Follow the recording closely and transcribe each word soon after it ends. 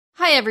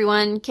Hi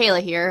everyone,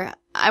 Kayla here.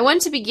 I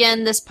want to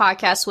begin this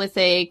podcast with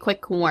a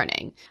quick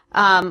warning.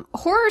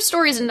 Horror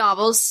stories and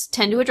novels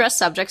tend to address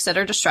subjects that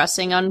are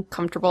distressing,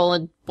 uncomfortable,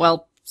 and,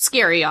 well,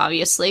 scary,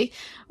 obviously,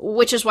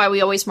 which is why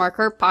we always mark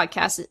our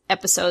podcast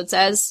episodes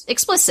as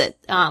explicit.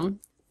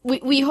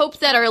 We hope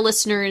that our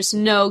listeners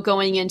know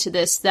going into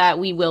this that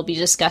we will be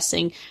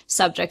discussing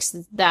subjects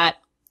that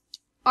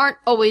aren't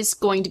always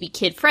going to be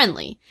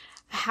kid-friendly.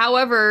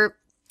 However,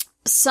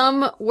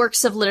 some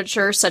works of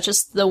literature, such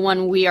as the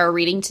one we are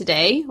reading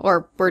today,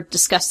 or we're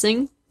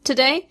discussing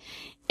today,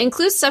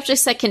 include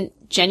subjects that can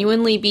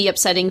genuinely be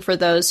upsetting for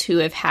those who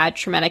have had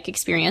traumatic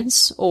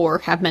experience or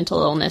have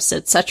mental illness,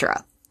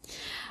 etc.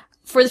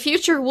 For the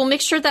future, we'll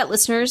make sure that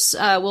listeners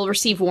will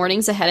receive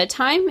warnings ahead of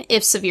time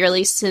if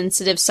severely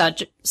sensitive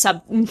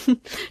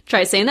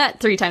try saying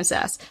that 3 times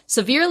fast.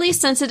 Severely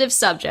sensitive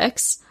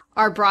subjects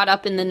are brought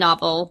up in the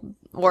novel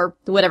or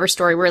whatever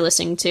story we're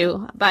listening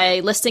to by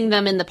listing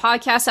them in the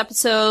podcast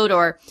episode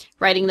or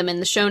writing them in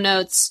the show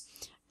notes,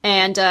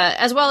 and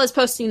as well as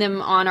posting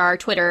them on our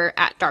Twitter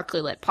at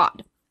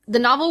DarklyLitPod. The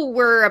novel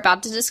we're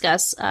about to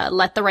discuss,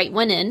 Let the Right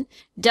One In,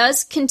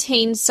 does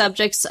contain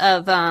subjects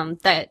of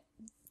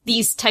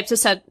these types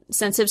of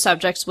sensitive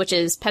subjects, which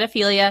is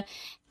pedophilia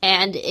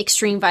and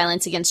extreme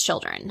violence against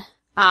children.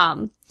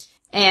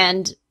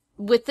 And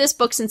with this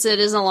book, since it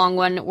is a long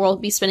one, we'll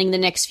be spending the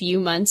next few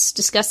months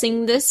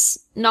discussing this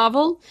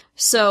novel.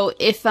 So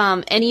if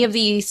any of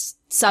these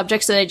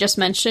subjects that I just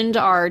mentioned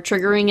are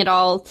triggering at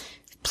all,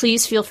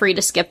 please feel free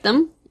to skip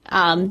them.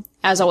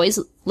 As always,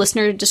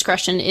 listener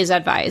discretion is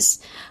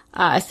advised.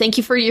 Thank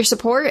you for your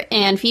support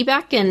and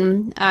feedback,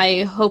 and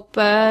I hope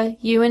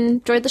you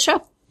enjoyed the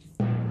show.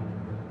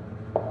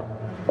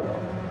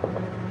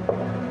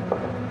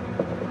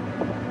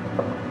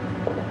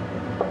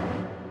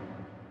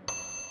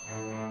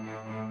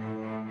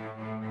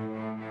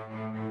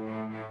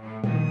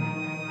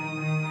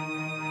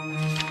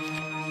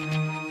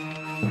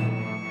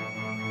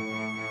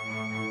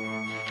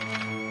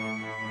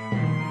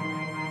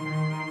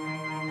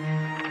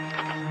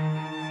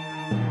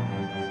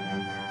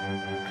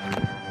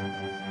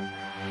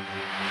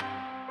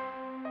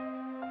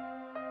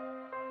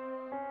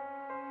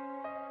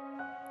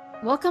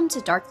 Welcome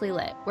to Darkly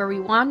Lit, where we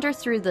wander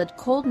through the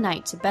cold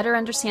night to better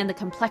understand the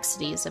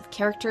complexities of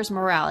characters'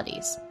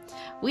 moralities.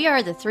 We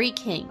are the 3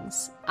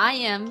 kings. I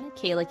am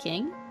Kayla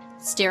King.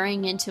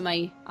 Staring into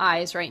my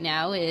eyes right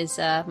now is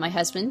my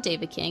husband,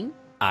 David King.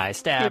 I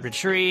stabbed a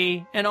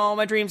tree, and all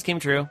my dreams came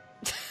true.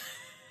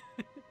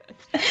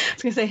 I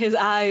was going to say, his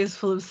eyes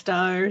full of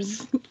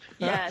stars.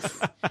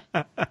 Yes.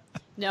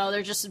 No,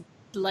 they're just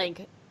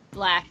blank,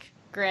 black,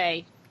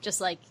 gray,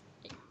 just like...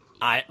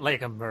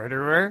 like a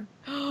murderer?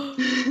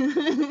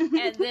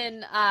 And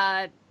then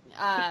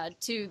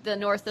to the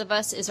north of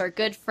us is our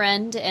good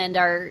friend and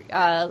our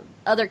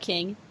other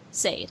king,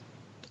 Sade.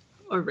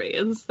 Or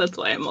Reyes. That's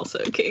why I'm also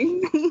a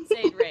king.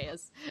 Sade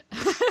Reyes.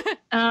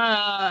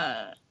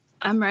 I'm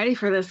ready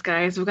for this,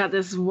 guys. I've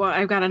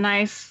got a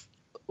nice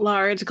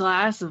large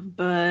glass of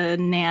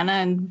banana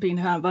and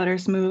peanut butter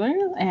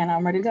smoothie, and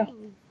I'm ready to go.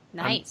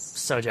 Nice. I'm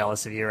so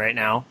jealous of you right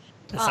now.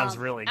 That sounds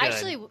really good.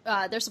 Actually,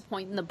 there's a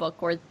point in the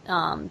book where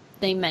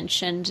they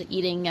mentioned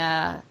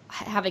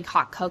having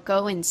hot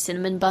cocoa and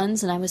cinnamon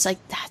buns, and I was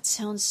like, that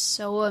sounds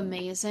so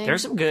amazing.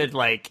 There's some good,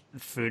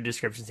 food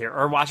descriptions here.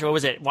 Or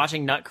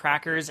watching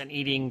nutcrackers and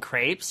eating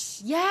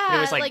crepes? Yeah,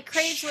 it was like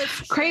crepes with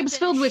shrimp. Crepes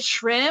filled with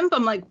shrimp?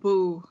 I'm like,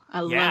 boo. I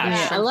love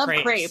it. I love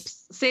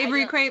crepes.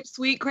 Savory crepes,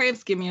 sweet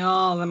crepes. Give me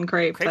all of them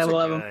crepes. Crepes I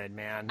love are them. good,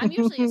 man. I'm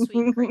usually a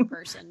sweet crepe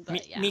person,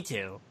 but yeah. Me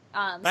too.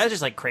 I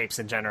just like crepes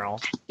in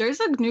general. There's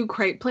a new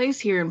crepe place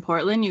here in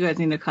Portland. You guys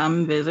need to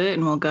come visit,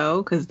 and we'll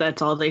go, because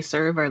that's all they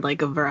serve are, a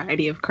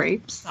variety of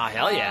crepes. Oh,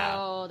 hell yeah.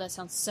 Oh, that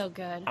sounds so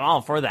good. I'm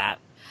all for that.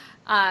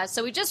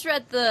 So we just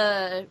read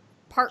the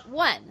part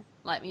 1.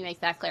 Let me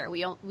make that clear.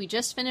 We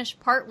just finished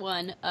part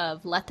 1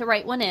 of Let the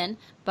Right One In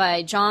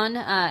by John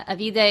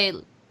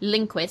Ajvide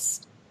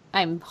Lindqvist.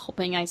 I'm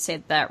hoping I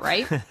said that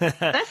right.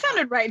 That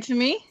sounded right to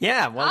me.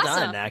 Yeah, well Awesome.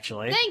 done,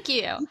 actually. Thank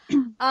you.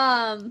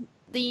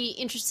 The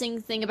interesting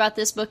thing about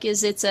this book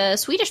is it's a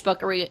Swedish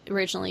book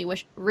originally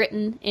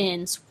written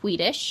in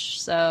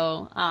Swedish.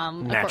 So,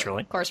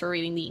 naturally, of course, we're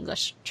reading the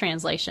English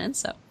translation.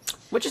 So,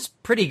 which is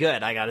pretty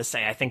good, I gotta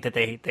say. I think that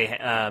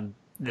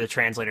the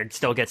translator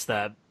still gets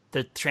the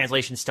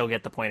translations still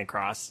get the point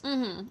across.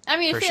 Mm-hmm. I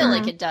mean, I feel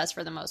like it does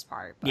for the most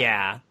part. But,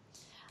 yeah.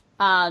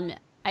 I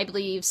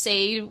believe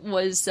Sade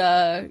was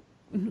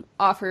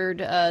offered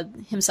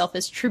himself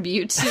as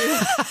tribute to.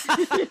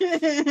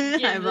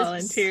 I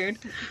volunteered.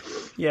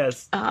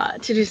 Yes. To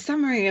do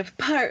summary of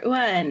part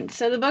 1.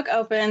 So the book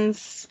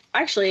opens.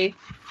 Actually,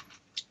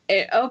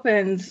 it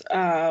opens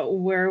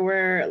where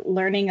we're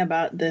learning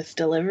about this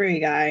delivery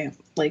guy,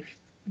 like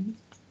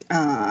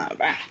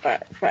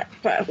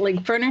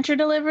furniture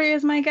delivery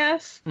is my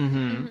guess.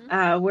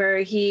 Mm-hmm. Where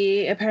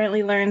he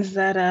apparently learns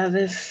that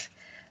this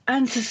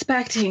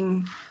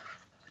unsuspecting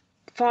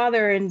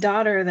father and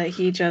daughter that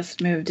he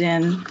just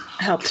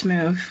helped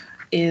move,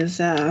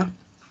 is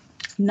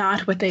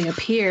not what they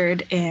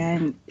appeared,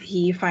 and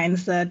he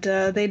finds that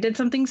they did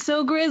something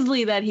so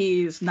grisly that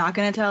he's not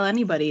going to tell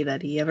anybody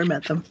that he ever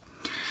met them.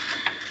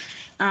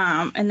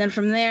 And then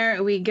from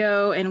there, we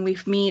go and we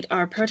meet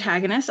our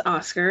protagonist,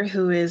 Oscar,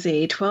 who is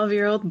a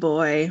 12-year-old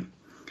boy.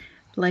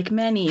 Like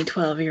many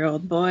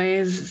 12-year-old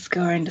boys, is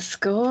going to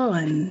school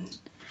and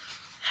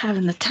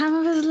having the time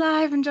of his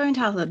life, enjoying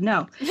childhood.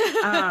 No.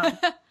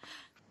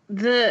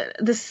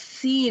 The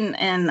scene,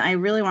 and I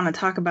really want to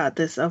talk about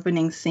this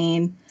opening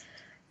scene.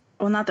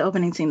 Well, not the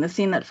opening scene, the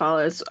scene that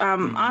follows.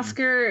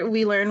 Oscar,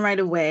 we learn right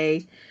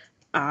away,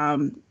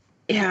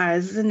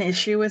 has an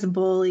issue with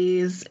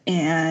bullies,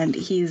 and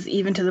he's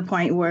even to the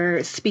point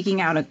where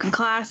speaking out in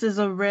class is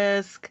a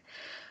risk.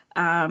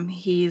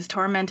 He's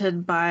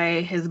tormented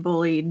by his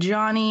bully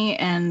Johnny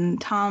and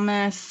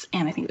Thomas,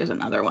 and I think there's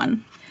another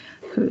one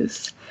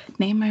whose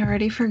name I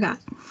already forgot.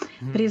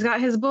 But he's got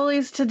his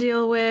bullies to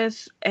deal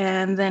with,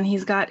 and then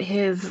he's got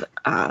his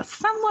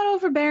somewhat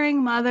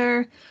overbearing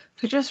mother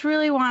who just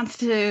really wants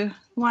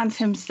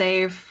him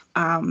safe.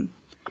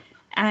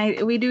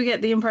 We do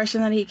get the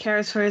impression that he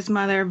cares for his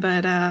mother,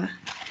 but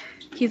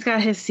he's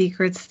got his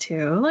secrets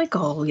too, like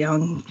all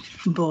young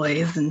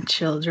boys and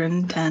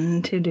children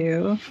tend to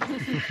do.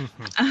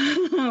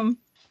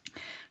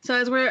 So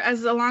as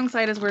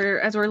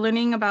we're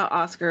learning about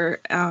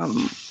Oscar,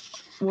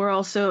 we're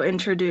also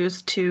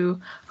introduced to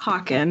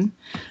Hawken,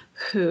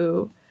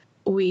 who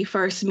we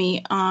first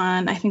meet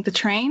on, I think, the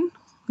train.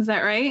 Is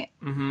that right?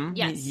 Mm-hmm.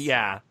 Yes.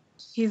 Yeah.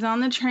 He's on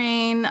the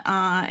train,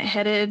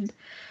 headed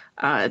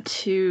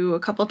to a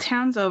couple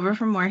towns over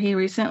from where he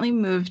recently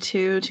moved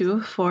to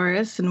a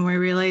forest, and we're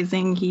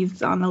realizing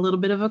he's on a little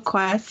bit of a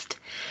quest,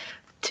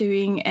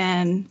 doing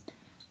an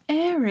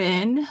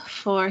errand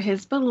for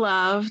his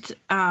beloved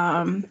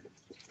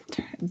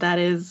that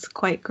is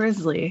quite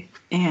grisly.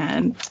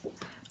 And,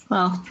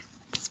 well,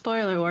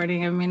 spoiler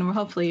warning, I mean,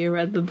 hopefully you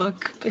read the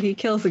book, but he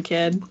kills a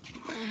kid.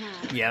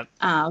 Yep.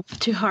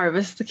 To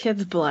harvest the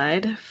kid's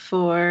blood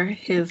for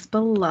his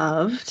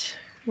beloved,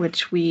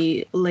 which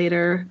we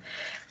later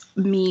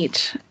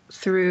meet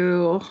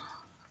through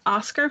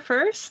Oscar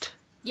first.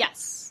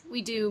 Yes,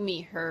 we do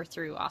meet her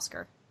through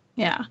Oscar.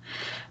 Yeah.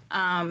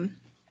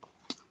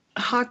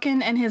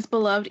 Hawken and his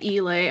beloved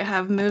Eli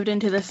have moved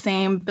into the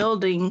same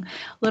building,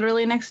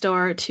 literally next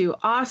door to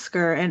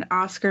Oscar, and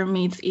Oscar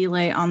meets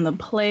Eli on the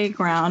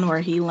playground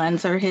where he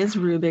lends her his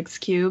Rubik's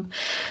Cube,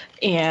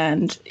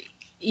 and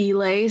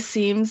Eli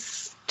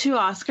seems to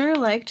Oscar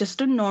like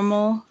just a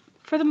normal,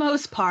 for the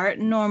most part,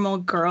 normal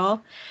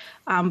girl.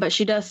 But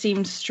she does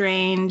seem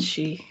strange.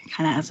 She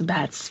kind of has a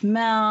bad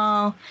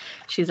smell.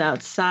 She's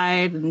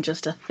outside in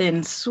just a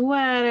thin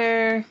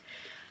sweater.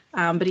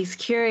 But he's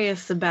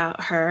curious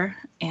about her.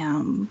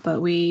 But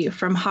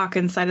from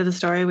Hawken's side of the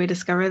story, we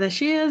discover that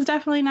she is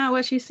definitely not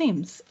what she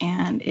seems,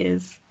 and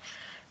is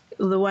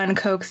the one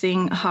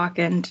coaxing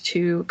Hawken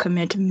to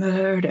commit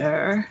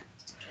murder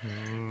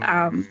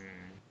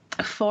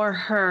for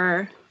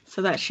her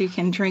so that she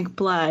can drink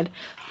blood.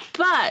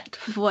 But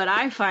what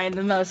I find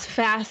the most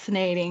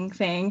fascinating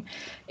thing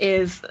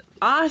is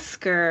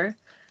Oscar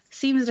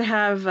seems to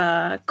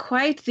have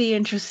quite the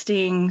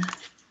interesting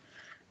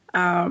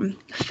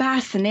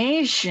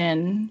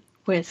fascination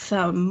with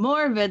some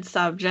morbid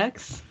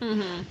subjects,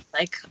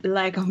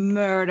 like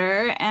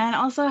murder, and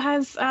also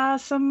has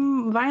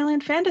some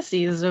violent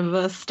fantasies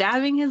of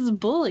stabbing his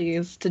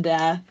bullies to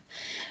death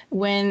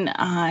when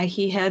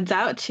he heads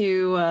out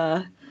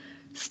to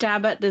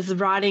stab at this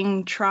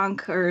rotting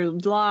trunk or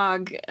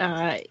log.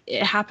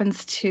 It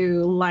happens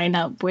to line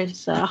up with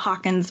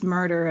Hawken's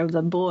murder of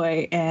the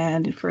boy,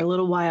 and for a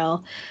little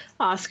while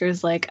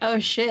Oscar's like, oh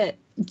shit,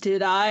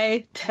 did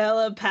I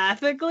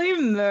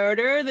telepathically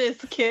murder this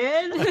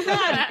kid?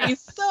 That'd be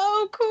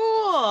so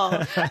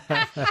cool.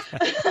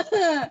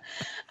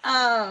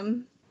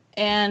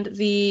 And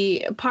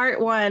the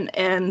part one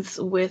ends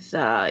with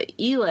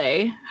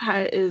Eli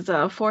is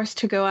forced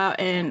to go out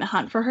and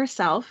hunt for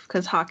herself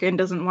because Hawken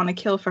doesn't want to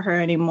kill for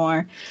her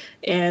anymore.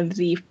 And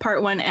the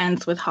part one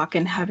ends with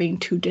Hawken having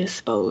to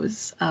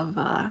dispose of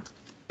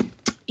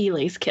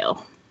Eli's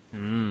kill.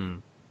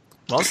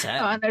 Well said.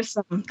 Oh, and there's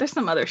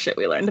some other shit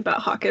we learned about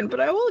Hawken, but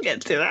I will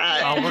get to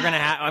that. Oh, we're gonna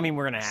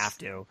have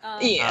to.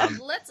 Yeah.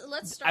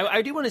 Let's start.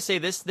 I do want to say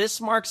this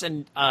marks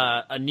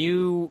a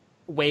new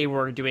way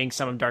we're doing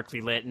some of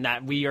Darkly Lit, and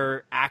that we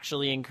are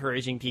actually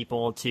encouraging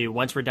people to,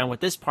 once we're done with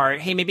this part,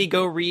 hey, maybe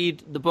go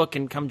read the book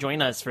and come join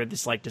us for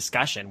this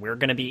discussion. We're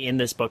going to be in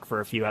this book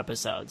for a few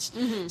episodes.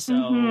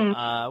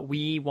 So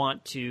we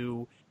want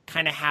to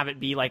kind of have it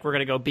be like we're going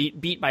to go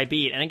beat by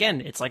beat. And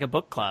again, it's like a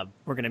book club.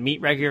 We're going to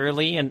meet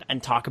regularly and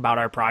talk about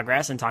our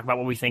progress and talk about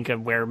what we think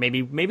of where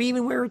maybe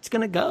even where it's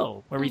going to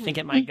go, where we think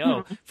it might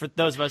go, for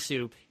those of us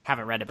who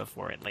haven't read it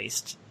before, at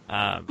least.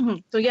 So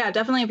yeah,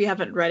 definitely if you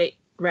haven't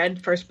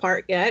read first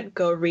part yet,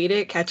 go read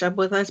it, catch up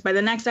with us. By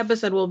the next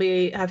episode, we'll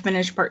have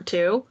finished part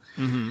 2.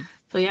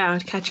 So yeah,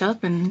 catch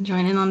up and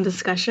join in on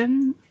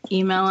discussion.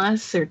 Email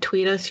us or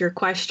tweet us your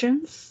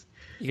questions.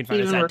 You can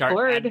find us at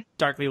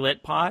Darkly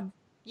Lit Pod.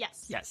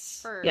 Yes.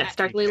 Yes.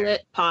 Darkly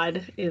Lit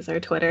Pod is our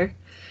Twitter.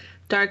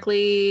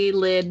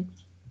 darklylid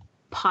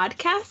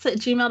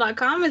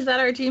podcast@gmail.com. Is that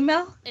our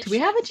Gmail? Do we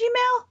have a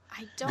Gmail?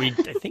 I don't. I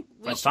think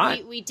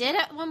we did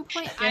at one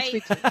point. Yes, we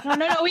do.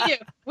 No, we do.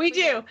 We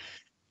do.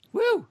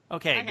 Woo!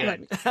 Okay,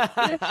 good.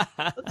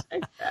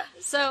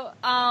 So,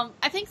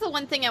 I think the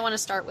one thing I want to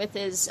start with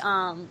is,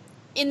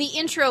 in the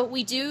intro,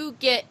 we do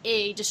get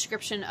a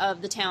description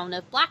of the town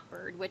of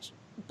Blackburg.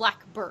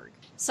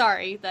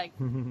 Sorry,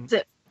 Is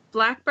it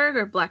Blackburg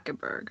or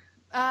Blackaburg?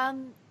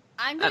 I'm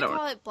gonna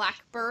call it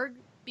Blackburg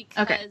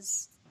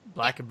because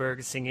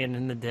Blackaburg singing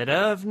in the dead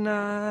of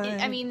night.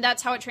 I mean,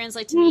 that's how it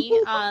translates to me.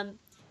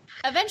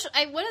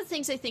 Eventually, one of the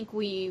things I think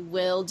we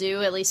will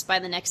do, at least by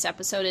the next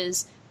episode,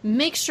 is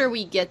make sure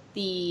we get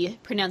the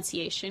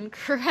pronunciation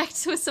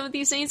correct with some of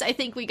these names. I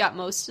think we got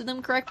most of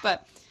them correct,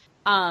 but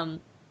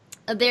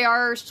they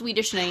are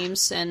Swedish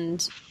names,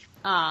 and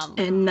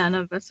none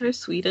of us are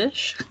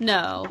Swedish.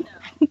 No,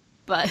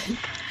 but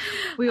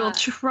we will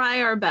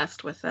try our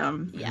best with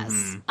them. Yes.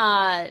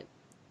 Mm-hmm.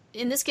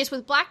 In this case,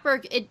 with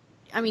Blackburg, it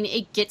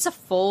gets a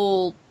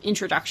full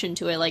introduction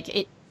to it.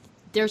 Like,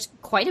 there's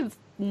quite a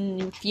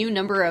few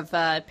number of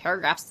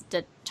paragraphs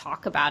that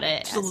talk about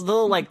it. Just a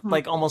little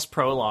like almost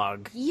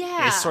prologue.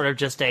 Yeah. It's sort of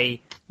just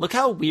look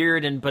how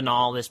weird and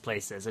banal this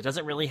place is. It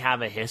doesn't really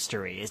have a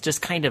history. It's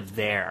just kind of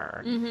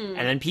there. Mm-hmm. And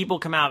then people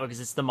come out because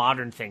it's the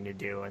modern thing to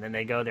do, and then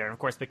they go there. And of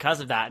course,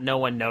 because of that, no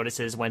one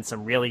notices when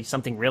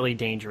something really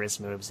dangerous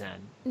moves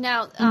in.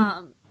 Now,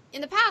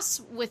 in the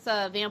past with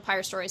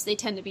vampire stories, they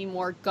tend to be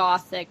more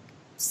gothic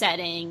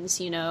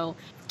settings,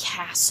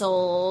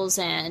 castles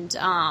and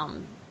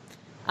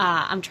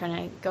I'm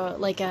trying to go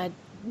like a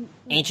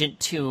ancient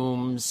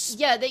tombs.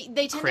 Yeah, they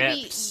tend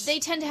crypts. they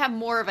tend to have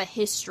more of a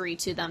history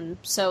to them.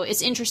 So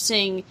it's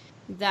interesting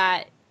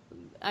that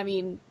this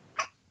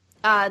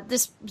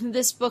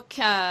book,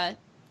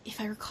 if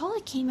I recall,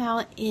 it came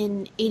out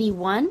in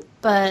 1981,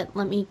 but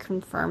let me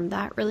confirm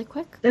that really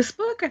quick. This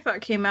book I thought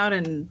came out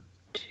in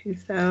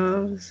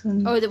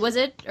 2000. Oh, was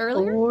it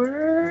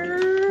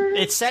earlier?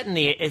 It's set in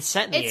the 80s. It's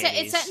set in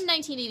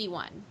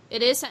 1981.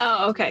 It is.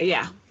 Oh, okay,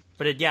 yeah.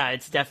 But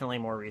it's definitely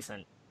more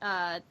recent.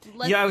 I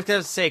was going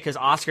to say, because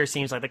Oscar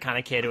seems like the kind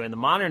of kid who in the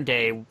modern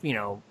day,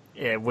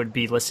 would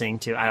be listening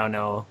to, I don't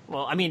know.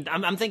 Well, I mean,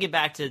 I'm thinking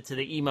back to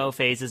the emo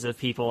phases of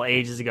people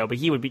ages ago, but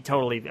he would be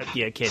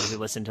a kid who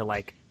listened to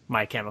like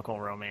My Chemical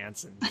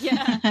Romance. And...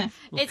 Yeah,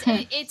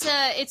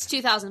 it's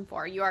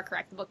 2004. You are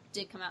correct. The book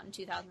did come out in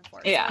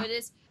 2004. Yeah, so it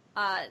is.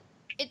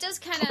 It does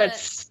kind of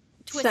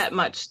twist set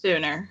much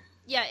sooner.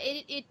 Yeah,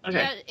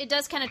 it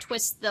does kind of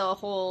twist the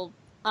whole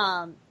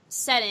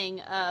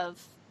setting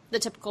of the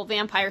typical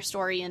vampire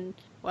story in,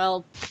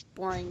 well,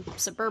 boring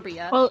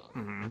suburbia. Well,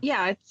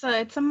 yeah,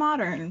 it's a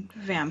modern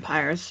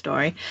vampire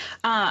story.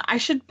 I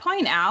should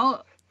point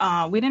out,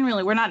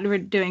 we're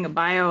not doing a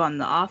bio on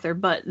the author,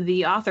 but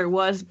the author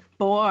was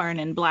born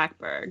in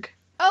Blackburg.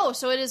 Oh,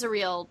 so it is a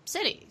real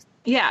city.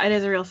 Yeah, it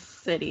is a real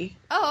city.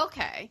 Oh,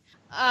 okay.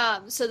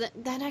 So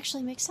that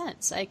actually makes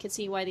sense. I could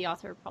see why the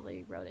author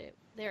probably wrote it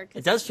there.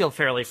 It does feel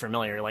fairly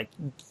familiar. Like,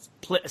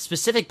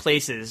 specific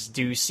places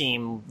do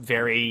seem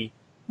very,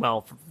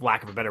 well, for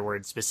lack of a better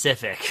word,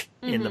 specific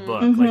in the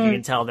book. Mm-hmm. Like, you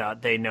can tell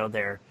that they know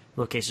their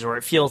locations, or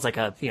it feels like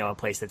a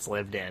place that's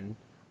lived in.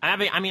 I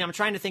mean, I've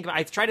tried to think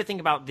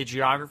about the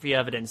geography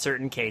of it in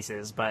certain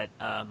cases, but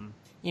I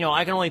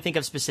can only think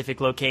of specific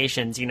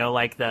locations.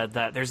 Like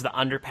there's the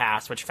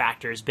underpass, which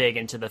factors big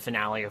into the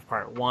finale of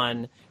part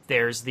 1.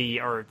 There's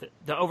the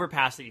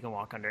overpass that you can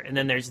walk under, and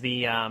then there's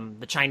the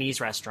Chinese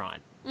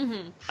restaurant,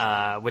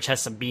 which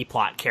has some B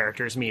plot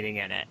characters meeting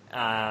in it,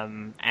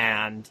 and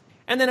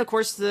then of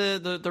course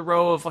the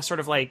row of sort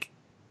of like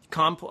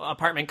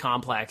apartment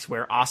complex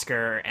where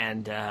Oscar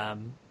and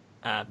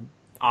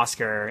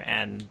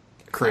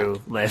crew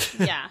live.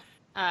 Yeah.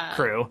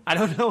 Crew. I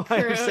don't know why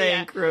you're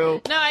saying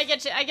crew. No, I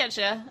get you. I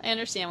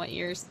understand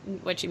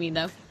what you mean,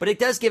 though. But it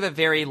does give a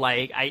very,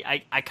 like,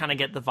 I kind of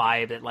get the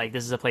vibe that, like,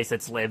 this is a place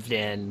that's lived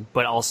in,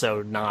 but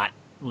also not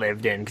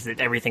lived in, because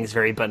everything's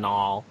very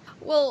banal.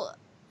 Well,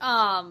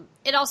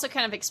 it also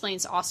kind of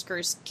explains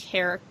Oscar's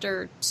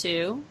character,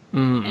 too,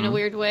 in a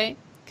weird way.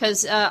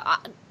 Because, in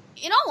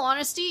all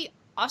honesty,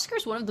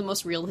 Oscar's one of the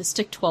most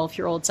realistic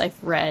 12-year-olds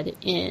I've read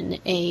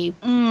in a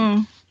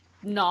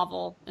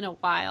novel in a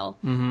while.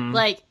 Mm-hmm.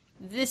 Like,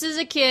 this is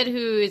a kid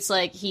who it's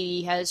like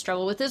he has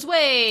trouble with his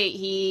weight.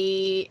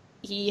 He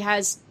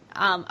has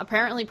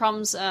apparently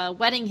problems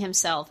wetting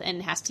himself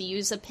and has to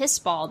use a piss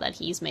ball that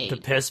he's made. The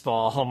piss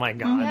ball, oh my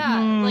god.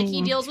 Yeah, like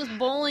he deals with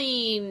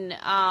bullying.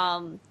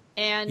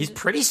 And he's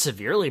pretty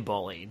severely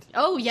bullied.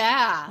 Oh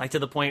yeah, like to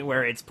the point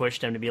where it's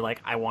pushed him to be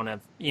like, I want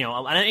to,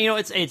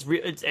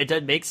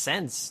 it makes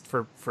sense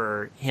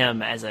for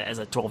him as a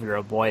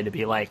 12-year-old boy to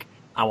be like,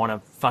 I want to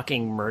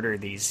fucking murder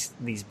these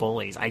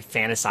bullies. I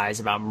fantasize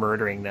about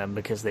murdering them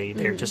because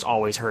they're just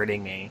always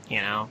hurting me,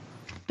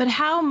 But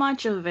how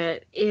much of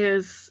it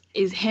is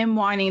him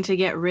wanting to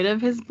get rid of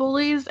his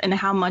bullies, and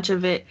how much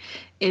of it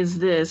is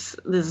this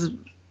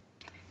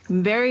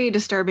very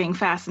disturbing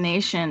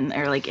fascination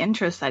or like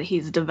interest that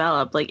he's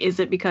developed. Like, is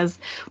it because,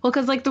 well,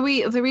 because like the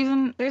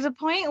reason there's a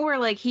point where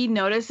like he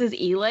notices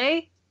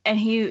Ile and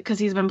because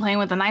he's been playing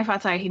with the knife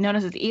outside, he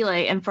notices Ile,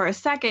 and for a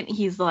second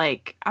he's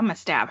like, I'm gonna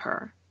stab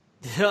her.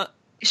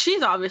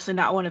 She's obviously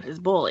not one of his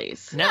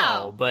bullies.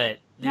 No, but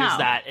there's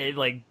that, it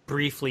like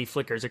briefly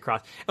flickers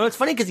across. And it's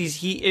funny because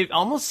it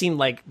almost seemed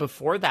like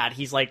before that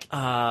he's like,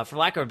 for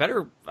lack of a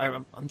better,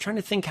 I'm trying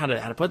to think how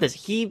to put this.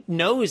 He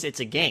knows it's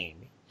a game.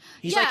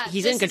 He's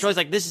in control. He's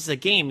like, this is a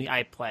game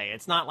I play.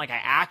 It's not like I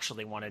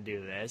actually want to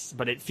do this,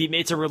 but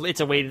it's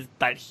a way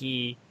that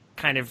he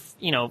kind of,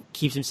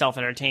 keeps himself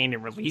entertained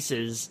and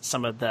releases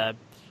some of the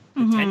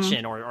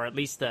tension or at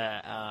least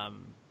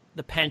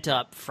the pent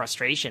up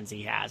frustrations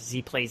he has as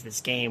he plays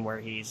this game where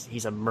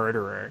he's a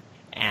murderer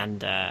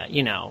and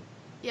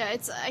Yeah,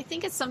 I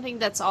think it's something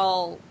that's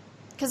all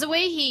because the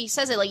way he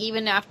says it, like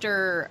even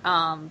after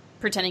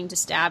pretending to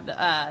stab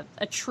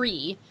a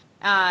tree.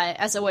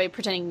 As a way of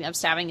pretending of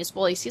stabbing his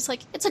bullies, he's like,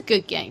 it's a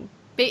good game.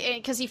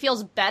 Because he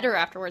feels better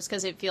afterwards,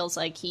 because it feels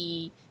like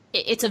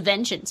it's a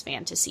vengeance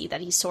fantasy that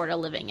he's sort of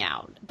living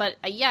out. But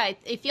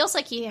it feels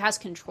like he has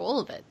control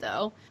of it,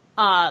 though.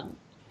 I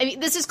mean,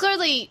 this is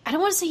clearly, I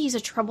don't want to say he's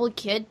a troubled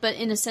kid, but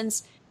in a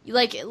sense,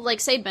 like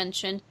Sade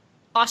mentioned,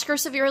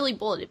 Oscar's severely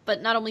bullied.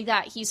 But not only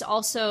that, he's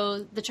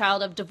also the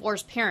child of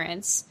divorced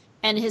parents,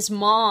 and his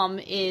mom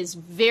is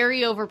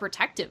very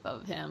overprotective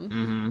of him.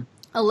 Mm-hmm.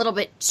 A little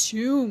bit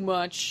too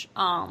much,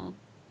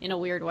 in a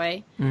weird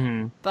way.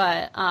 Mm-hmm.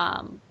 But,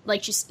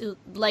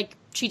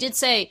 she did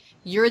say,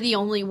 you're the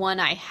only one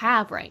I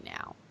have right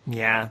now.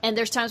 Yeah. And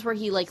there's times where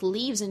he,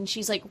 leaves and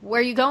she's like,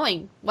 where are you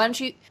going? Why don't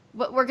you,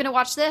 we're gonna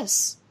watch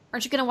this.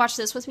 Aren't you gonna watch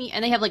this with me?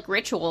 And they have,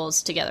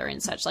 rituals together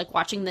and such, like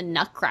watching the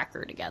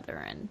Nutcracker together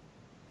and...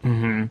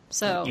 Mm-hmm.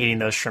 So... Eating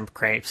those shrimp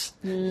crepes.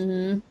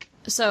 Mm-hmm.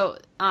 So,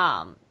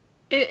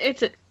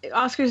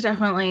 Oscar's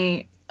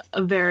definitely...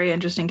 a very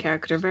interesting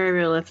character, very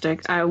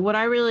realistic. What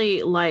I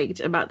really liked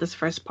about this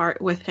first part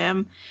with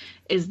him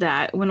is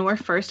that when we're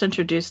first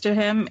introduced to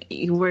him,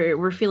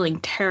 we're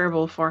feeling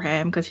terrible for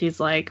him because he's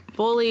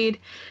bullied.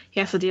 He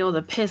has to deal with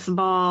a piss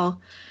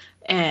ball,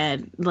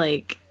 and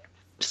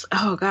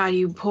oh god,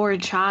 you poor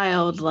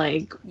child.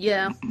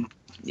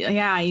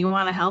 Yeah, you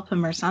want to help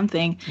him or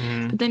something.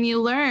 Mm-hmm. But then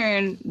you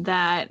learn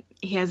that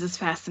he has this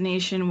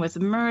fascination with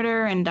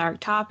murder and dark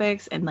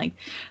topics, and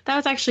that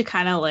was actually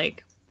kind of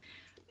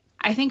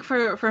I think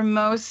for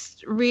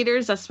most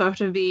readers, that's supposed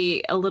to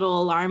be a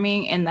little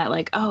alarming in that,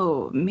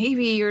 oh,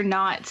 maybe you're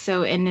not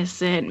so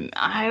innocent.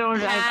 I don't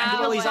know.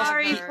 I'm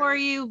sorry for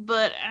you,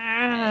 but...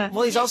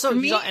 Well, he's also...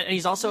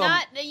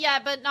 not,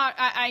 but not...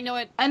 I know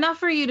it... Enough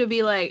for you to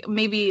be,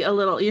 maybe a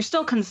little... You're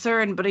still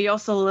concerned, but you're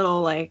also a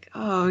little,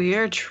 oh,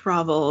 you're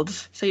troubled.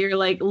 So you're,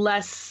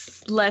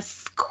 less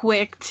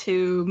quick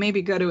to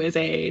maybe go to his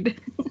aid.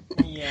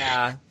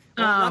 Yeah.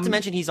 Well, not to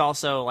mention he's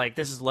also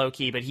this is low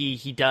key, but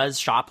he does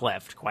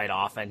shoplift quite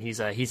often. He's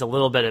a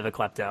little bit of a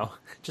klepto,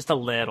 just a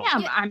little.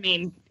 Yeah, I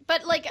mean,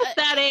 but at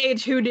that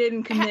age, who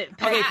didn't commit?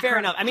 Okay, fair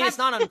enough. I mean, it's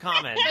not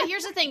uncommon. But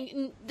here's the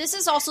thing: this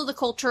is also the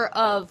culture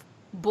of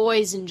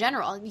boys in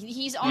general.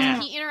 He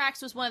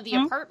interacts with one of the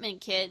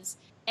apartment kids,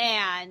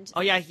 and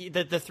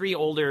the three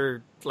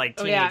older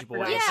teenage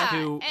boys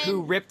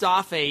who ripped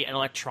off an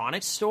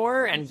electronics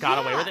store and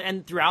got away with it,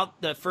 and throughout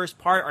the first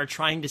part are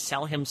trying to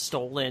sell him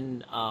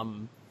stolen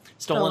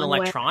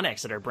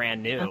electronics that are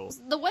brand new,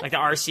 the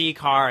RC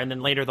car, and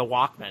then later the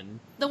Walkman.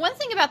 The one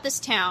thing about this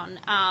town,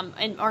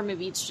 or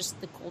maybe it's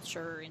just the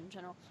culture in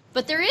general,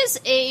 but there is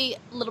a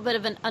little bit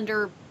of an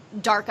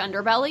dark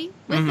underbelly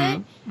with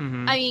it.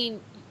 Mm-hmm.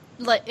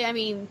 I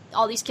mean,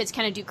 all these kids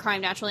kind of do crime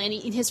naturally,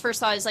 and his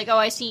first thought is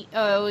I see.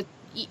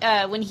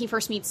 When he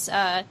first meets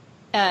Ile.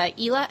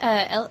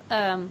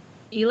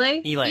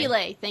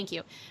 Thank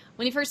you.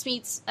 When he first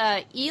meets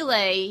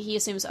Ile, he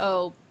assumes,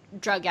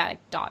 drug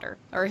addict daughter,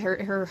 or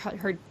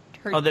her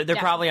they're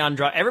probably on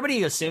drugs.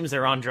 Everybody assumes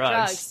they're on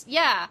drugs.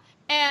 Yeah,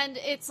 and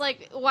it's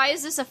why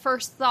is this a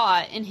first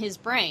thought in his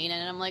brain?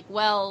 And I'm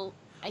well,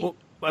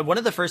 one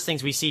of the first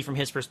things we see from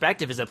his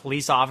perspective is a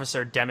police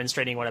officer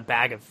demonstrating what a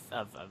bag of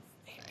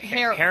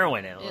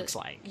heroin it looks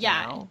like.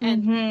 Yeah,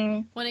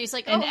 and when he's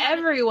and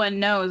everyone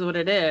knows what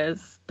it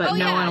is, but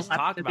no one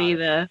wants to be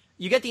the.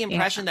 You get the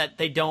impression that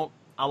they don't.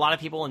 A lot of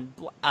people in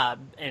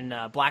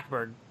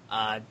Blackbird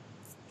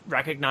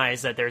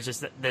recognize that there's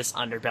just this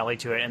underbelly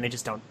to it, and they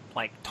just don't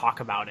talk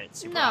about it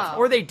super often.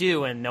 Or they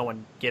do, and no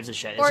one gives a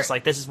shit. It's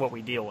just this is what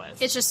we deal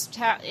with. It's just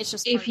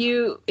if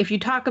you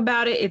talk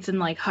about it, it's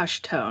in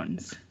hushed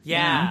tones.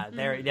 Yeah,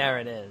 there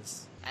it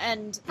is.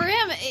 And for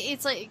him,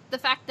 it's the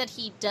fact that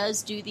he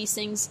does do these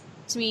things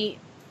to me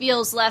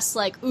feels less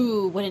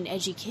ooh, what an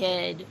edgy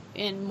kid,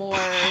 and more.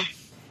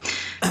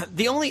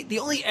 The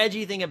only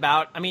edgy thing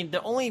about,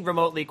 the only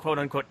remotely quote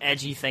unquote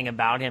edgy thing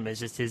about him is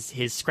just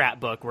his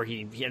scrapbook where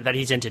that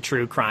he's into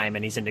true crime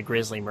and he's into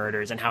grisly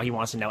murders and how he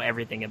wants to know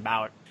everything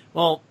about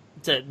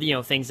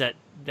things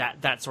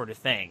that sort of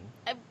thing.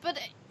 But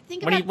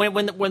think when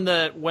about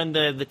when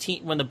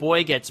the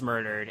boy gets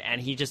murdered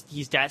and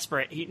he's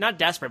desperate. He's not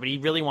desperate, but he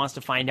really wants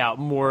to find out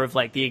more of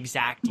like the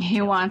exact details.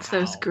 He wants of how.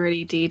 those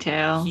gritty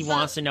details. He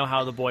wants to know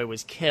how the boy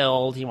was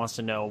killed. He wants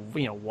to know,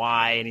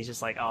 why, and he's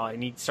just like, oh,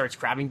 and he starts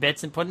grabbing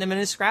bits and putting them in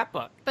his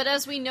scrapbook. But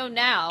as we know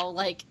now,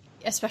 like,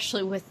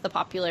 especially with the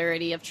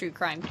popularity of true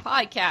crime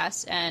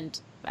podcasts, and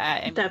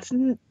that's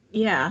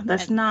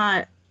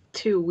not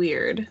too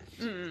weird.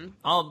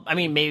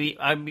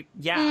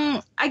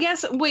 Yeah. I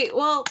guess. Wait,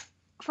 well,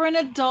 for an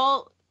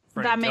adult,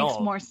 makes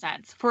more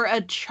sense. For a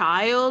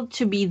child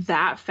to be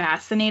that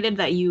fascinated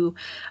that you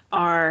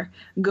are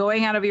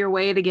going out of your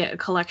way to get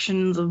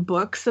collections of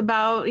books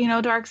about,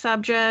 dark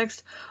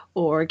subjects,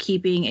 or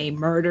keeping a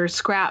murder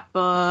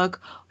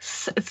scrapbook,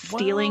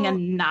 stealing a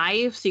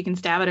knife so you can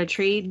stab at a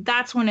tree,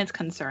 that's when it's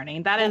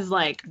concerning. That is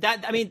like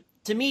that. I mean,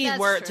 to me,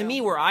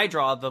 where I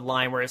draw the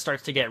line where it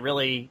starts to get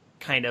really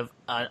kind of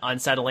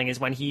unsettling is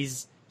when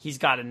he's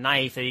got a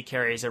knife that he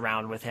carries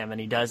around with him and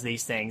he does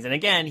these things. And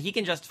again, he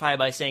can justify it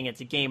by saying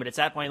it's a game, but it's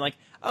that point like,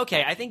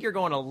 okay, I think you're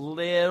going a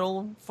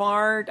little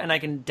far, and I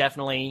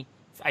definitely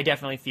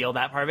feel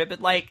that part of it.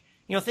 But like,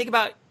 think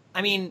about,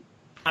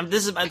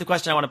 this is the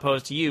question I want to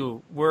pose to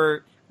you.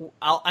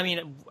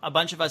 A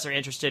bunch of us are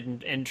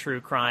interested in true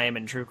crime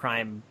and true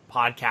crime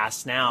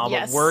podcasts now,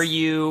 yes. But were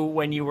you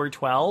when you were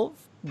 12?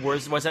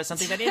 Was that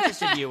something that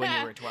interested you when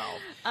you were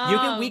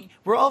 12?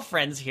 We're all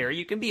friends here.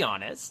 You can be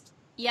honest.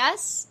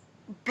 Yes,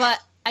 but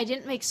I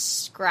didn't make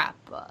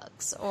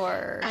scrapbooks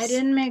I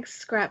didn't make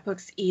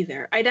scrapbooks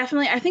either. I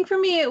think for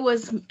me it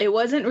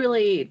wasn't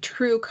really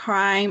true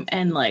crime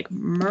and like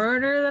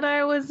murder that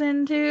I was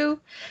into.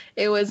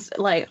 It was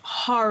like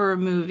horror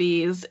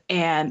movies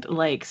and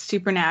like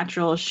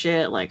supernatural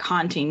shit, like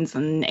hauntings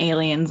and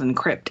aliens and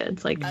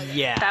cryptids. Like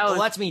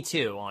that's me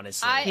too,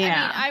 honestly.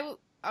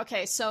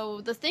 Okay,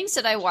 so the things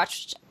that I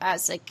watched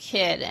as a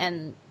kid,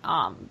 and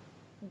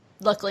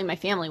luckily my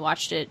family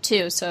watched it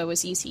too, so it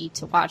was easy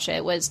to watch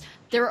it,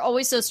 there were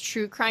always those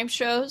true crime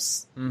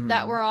shows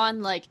that were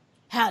on, like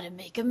How to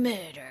Make a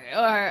Murder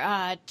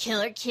or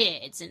Killer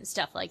Kids and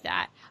stuff like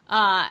that.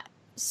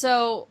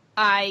 So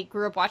I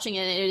grew up watching it,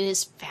 and it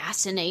is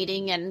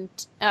fascinating, and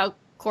of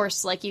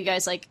course, like you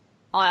guys, like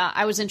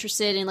I was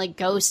interested in like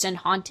ghosts and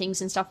hauntings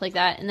and stuff like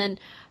that, and then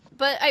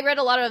but I read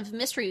a lot of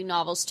mystery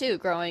novels too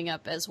growing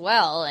up as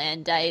well,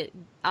 and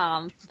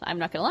I'm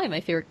not gonna lie,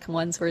 my favorite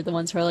ones were the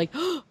ones where like,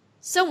 oh,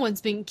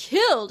 someone's been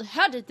killed.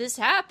 How did this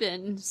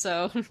happen?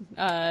 So,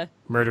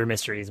 murder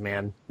mysteries,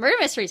 man. Murder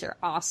mysteries are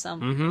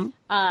awesome.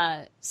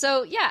 Mm-hmm.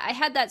 So yeah, I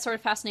had that sort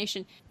of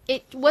fascination.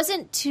 It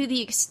wasn't to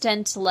the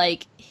extent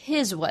like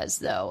his was,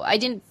 though. I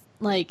didn't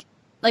like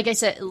I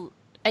said,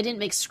 I didn't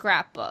make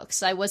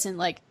scrapbooks. I wasn't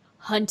like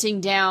hunting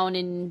down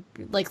and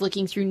like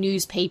looking through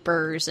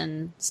newspapers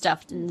and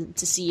stuff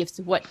to see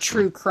what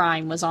true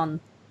crime was on.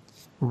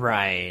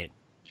 Right.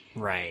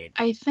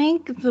 I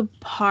think the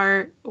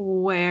part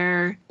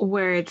where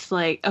it's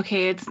like,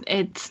 okay,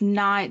 it's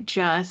not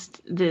just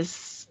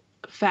this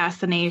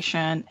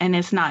fascination, and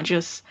it's not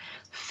just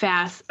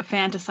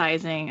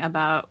fantasizing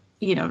about,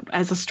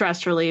 as a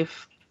stress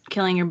relief,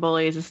 killing your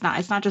bullies. It's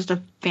not just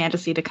a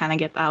fantasy to kind of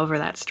get over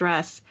that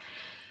stress.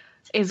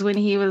 Is when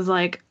he was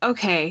like,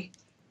 okay,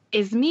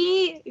 is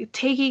me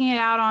taking it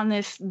out on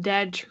this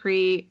dead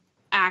tree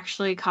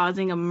actually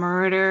causing a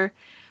murder?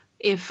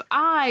 If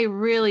I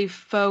really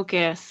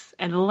focus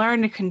and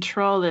learn to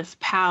control this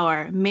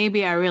power,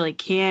 maybe I really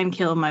can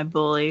kill my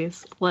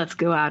bullies. Let's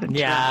go out and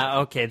try.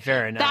 Okay,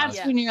 fair enough.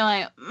 That's when you're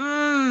like,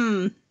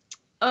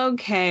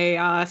 okay,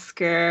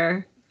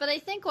 Oscar. But I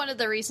think one of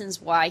the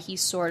reasons why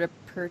he's sort of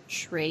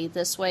portrayed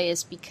this way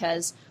is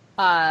because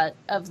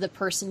of the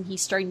person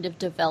he's starting to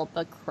develop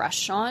a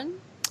crush on.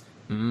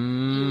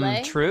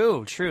 Eli.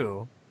 True.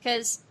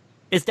 Because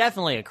it's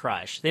definitely a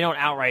crush. They don't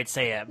outright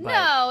say it, but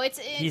no,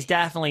 he's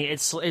definitely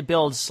it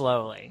builds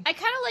slowly. I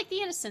kind of like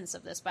the innocence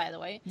of this, by the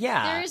way.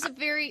 Yeah,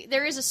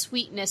 there is a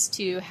sweetness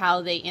to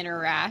how they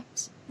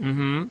interact,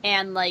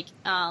 and like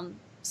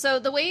so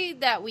the way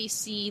that we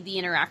see the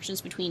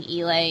interactions between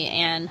Eli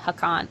and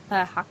Hakan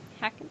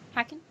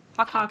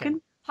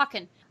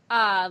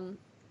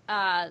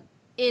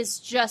is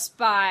just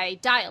by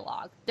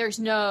dialogue. There's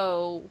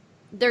no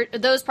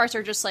those parts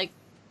are just like.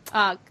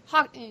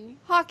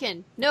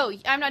 Hawken, no,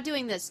 I'm not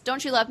doing this.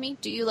 Don't you love me?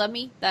 Do you love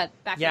me? That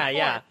back and forth.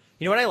 Yeah.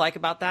 You know what I like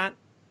about that?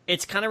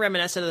 It's kind of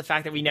reminiscent of the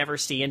fact that we never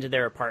see into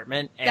their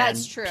apartment, and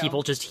that's true.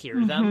 People just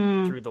hear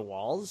them through the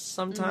walls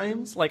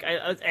sometimes. Like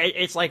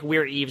it's like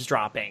we're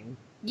eavesdropping.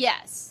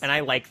 Yes, and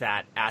I like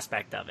that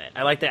aspect of it.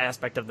 I like the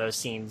aspect of those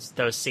scenes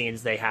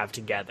they have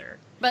together.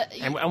 But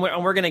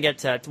we're gonna get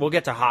to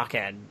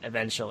Hawken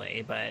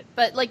eventually,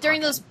 but like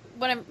during those.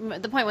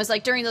 The point was,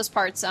 like, during those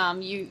parts,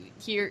 you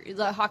hear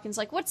the Hawkins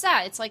like, what's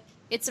that? It's like,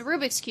 it's a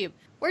Rubik's Cube.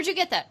 Where'd you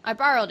get that? I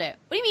borrowed it.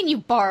 What do you mean you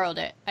borrowed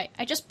it?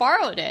 I just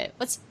borrowed it.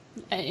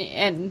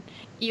 And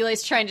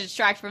Eli's trying to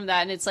distract from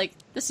that, and it's like,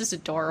 this is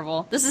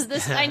adorable.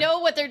 This I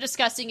know what they're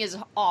discussing is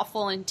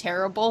awful and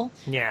terrible.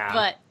 Yeah.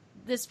 But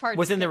this part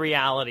within the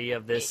reality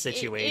of this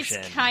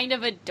situation. It's kind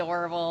of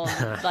adorable.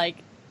 Like,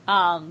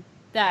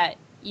 that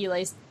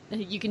Eli's,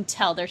 you can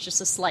tell there's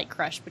just a slight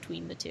crush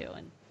between the two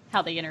and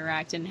how they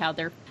interact and how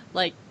they're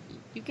like,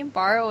 you can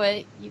borrow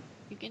it, you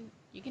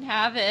can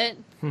have it.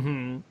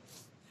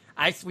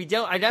 I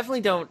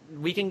definitely don't.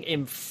 We can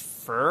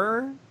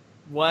infer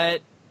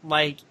what,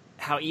 like,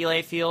 how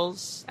Eli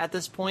feels at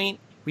this point.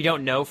 We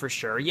don't know for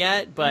sure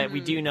yet, but we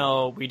do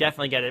know, we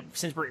definitely get it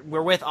since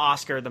we're with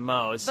Oscar the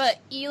most. But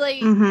Eli,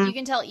 you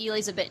can tell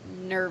Eli's a bit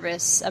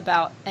nervous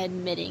about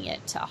admitting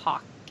it to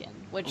Hawken,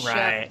 which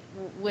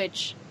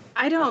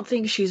I don't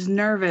think she's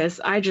nervous.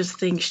 I just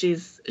think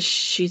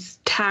she's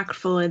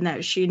tactful in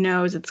that she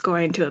knows it's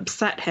going to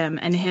upset him,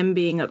 and him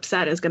being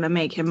upset is going to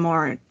make him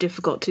more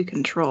difficult to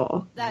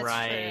control. That's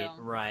right,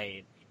 true.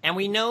 right. And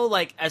we know,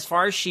 like, as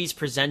far as she's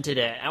presented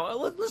it,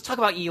 let's talk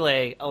about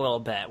Eli a little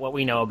bit, what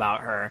we know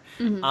about her.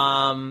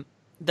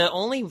 The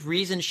only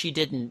reason she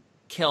didn't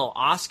kill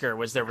Oscar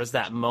was there was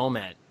that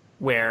moment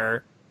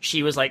where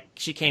she was like,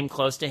 she came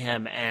close to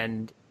him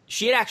and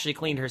she had actually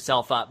cleaned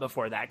herself up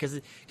before that.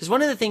 Because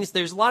one of the things,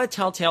 there's a lot of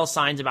telltale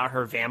signs about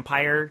her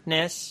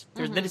vampire-ness.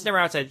 That it's never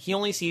outside. He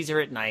only sees her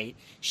at night.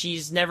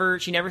 She never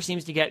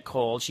seems to get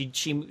cold.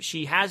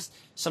 She has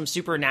some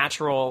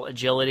supernatural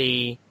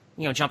agility,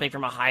 you know, jumping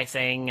from a high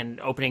thing and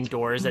opening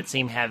doors that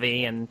seem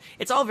heavy, and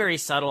it's all very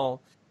subtle.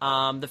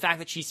 The fact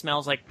that she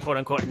smells like,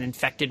 quote-unquote, an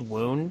infected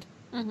wound,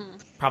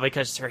 probably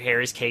because her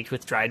hair is caked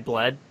with dried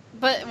blood.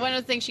 But one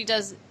of the things she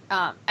does,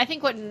 I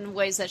think what in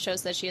ways that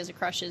shows that she has a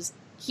crush is,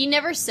 he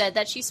never said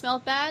that she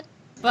smelled bad,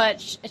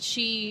 but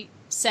she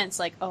sensed,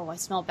 like, oh, I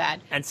smell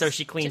bad. And so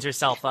she cleans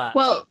herself up.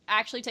 Well, she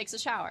actually takes a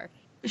shower.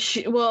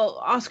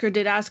 Oscar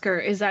did ask her,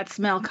 is that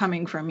smell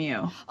coming from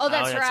you? Oh,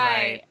 that's that's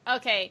right.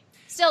 Okay.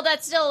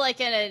 That's still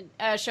like in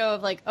a show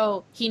of like,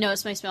 oh, he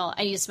knows my smell.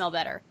 I need to smell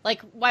better.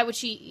 Like, why would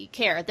she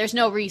care? There's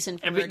no reason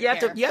for her to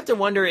care. You have to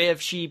wonder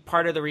if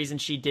part of the reason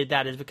she did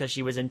that is because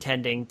she was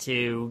intending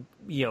to,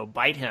 you know,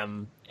 bite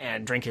him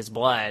and drink his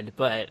blood.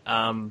 But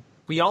but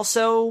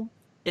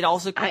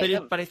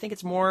I think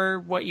it's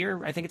more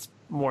I think it's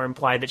more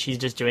implied that she's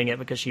just doing it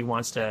because she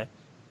wants to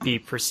be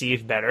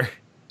perceived better.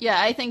 Yeah,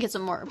 I think it's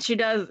she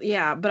does,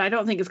 yeah, but I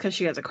don't think it's because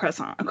she has a crush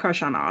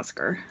on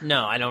Oscar.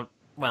 No, I don't.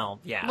 Well,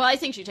 yeah. Well, I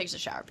think she takes a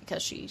shower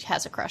because she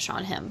has a crush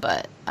on him,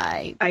 but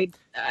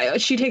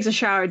she takes a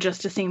shower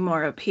just to seem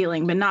more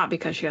appealing, but not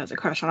because she has a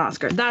crush on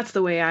Oscar. That's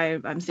the way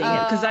I'm seeing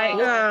it.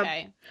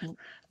 Because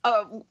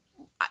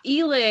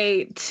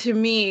Eli, to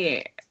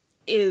me,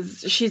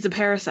 she's a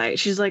parasite.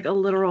 She's like a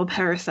literal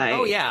parasite.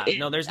 Oh yeah,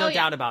 no, there's no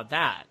doubt about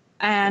that.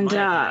 And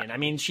I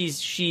mean,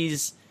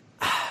 she's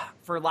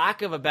for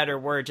lack of a better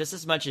word, just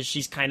as much as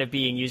she's kind of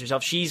being used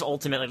herself, she's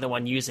ultimately the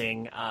one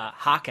using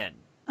Hawken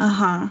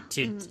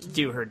to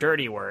do her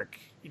dirty work,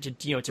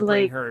 to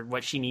bring her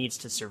what she needs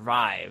to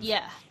survive.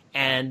 Yeah.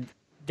 And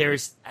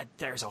there's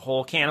a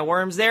whole can of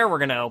worms there we're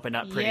going to open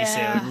up pretty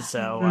soon.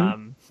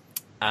 So,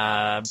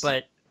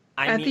 but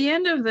at the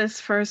end of this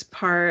first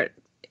part,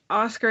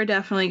 Oscar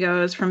definitely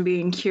goes from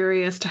being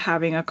curious to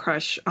having a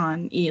crush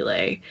on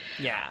Eli.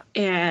 Yeah.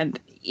 And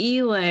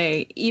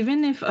Eli,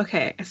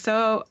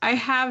 so I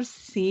have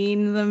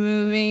seen the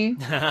movie.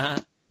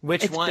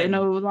 Which one? It's been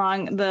a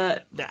long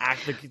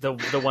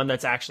the one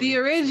that's actually the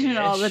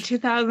original, the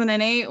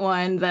 2008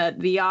 one that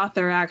the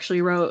author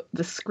actually wrote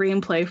the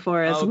screenplay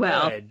for as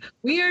well. Good.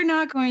 We are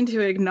not going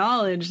to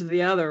acknowledge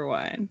the other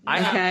one.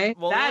 The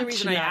only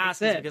reason I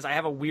ask is because I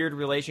have a weird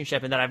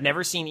relationship in that I've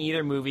never seen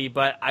either movie,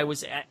 but I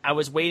was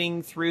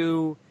waiting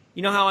through.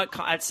 You know how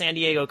at San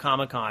Diego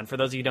Comic-Con, for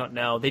those of you who don't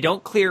know, they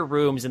don't clear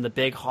rooms in the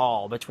big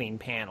hall between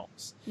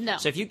panels. No.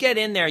 So if you get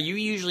in there, you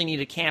usually need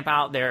to camp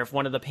out there if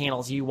one of the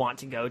panels you want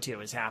to go to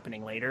is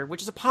happening later,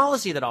 which is a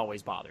policy that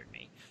always bothered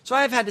me. So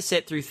I've had to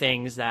sit through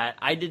things that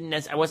I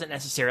wasn't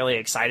necessarily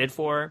excited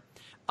for.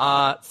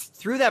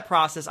 Through that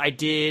process, I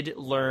did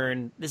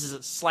learn, this is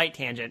a slight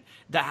tangent,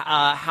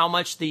 that how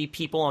much the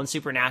people on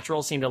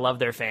Supernatural seem to love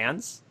their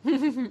fans.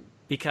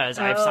 Because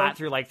I've sat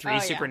through like 3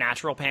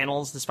 Supernatural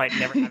panels despite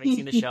never having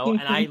seen the show.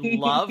 And I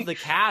love the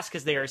cast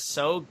because they are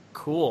so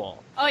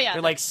cool. Oh, yeah.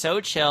 They're like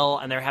so chill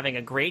and they're having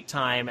a great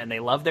time and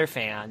they love their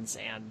fans.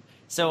 And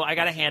so I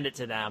got to hand it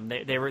to them.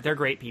 They're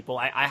great people.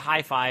 I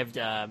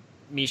high-fived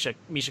Misha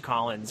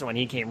Collins when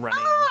he came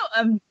running. Oh,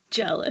 I'm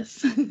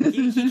jealous.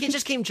 he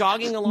just came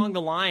jogging along the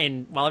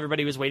line while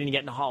everybody was waiting to get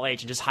into Hall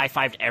H and just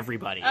high-fived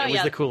everybody. It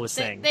was the coolest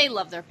thing. They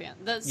love their fans.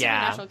 The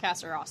Supernatural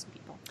cast are awesome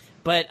people.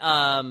 But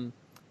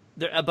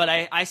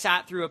I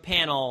sat through a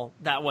panel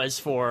that was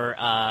for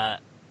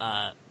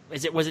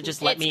was it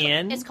just Let Me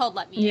In? It's called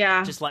Let Me In.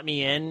 Yeah. Just Let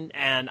Me In,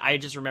 and I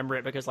just remember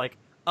it because like,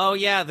 oh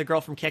yeah, the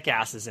girl from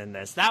Kick-Ass is in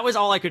this. That was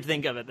all I could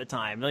think of at the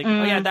time. Like,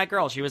 oh yeah, that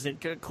girl, she was in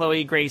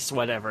Chloe Grace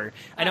whatever.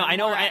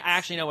 I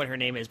actually know what her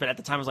name is, but at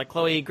the time I was like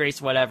Chloe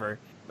Grace whatever.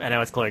 I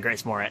know it's Chloe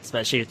Grace Moretz,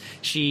 but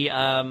she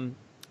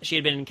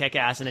had been in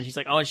Kick-Ass, and then she's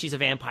like, oh, and she's a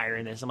vampire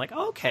in this. I'm like,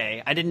 oh,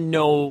 okay. I didn't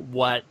know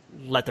what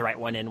Let the Right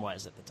One In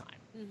was at the time.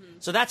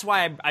 So that's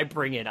why I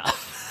bring it up.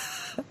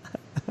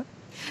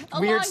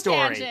 Weird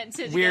story.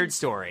 Weird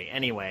story.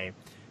 Anyway,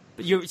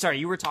 but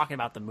you were talking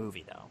about the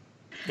movie though.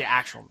 The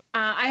actual movie.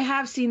 I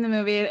have seen the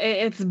movie.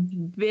 It's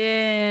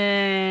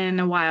been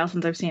a while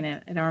since I've seen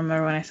it. I don't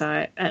remember when I saw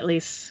it. At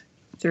least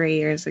 3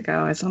 years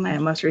ago is when I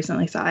most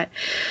recently saw it.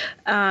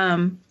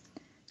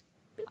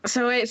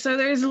 So there's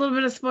a little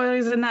bit of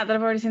spoilers in that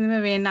I've already seen the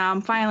movie, and now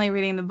I'm finally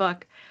reading the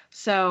book.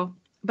 So,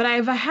 but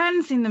if I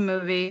hadn't seen the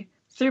movie,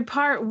 through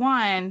part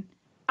 1,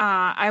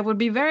 I would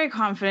be very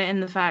confident in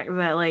the fact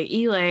that, like,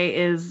 Ile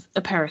is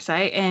a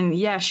parasite, and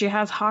yeah, she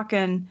has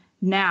Håkon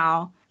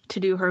now to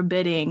do her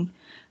bidding,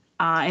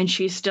 and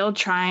she's still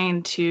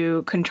trying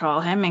to control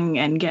him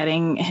and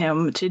getting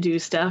him to do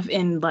stuff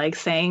and, like,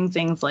 saying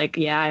things like,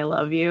 yeah, I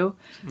love you,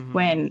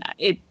 when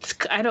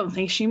I don't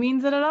think she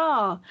means it at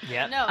all.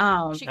 Yeah.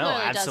 No, she clearly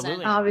absolutely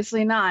doesn't. not.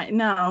 Obviously not,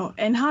 no.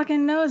 And Håkon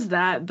knows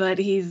that, but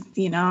he's,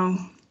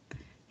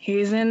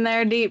 he's in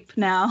there deep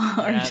now,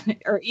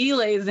 or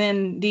Ele's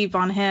in deep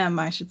on him,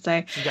 I should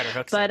say. She got her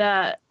hooks But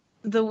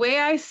in. the way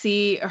I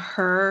see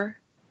her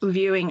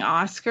viewing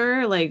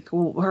Oscar, like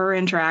her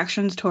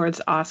interactions towards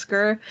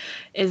Oscar,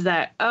 is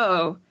that,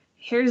 oh,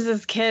 here's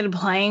this kid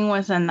playing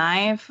with a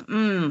knife,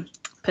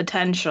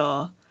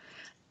 potential.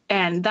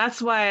 And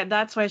that's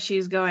why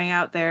she's going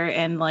out there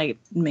and, like,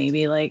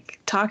 maybe, like,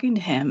 talking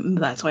to him.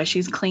 That's why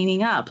she's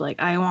cleaning up. Like,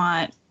 I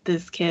want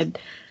this kid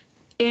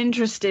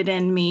interested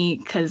in me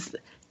because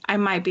I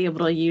might be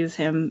able to use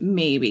him,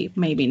 maybe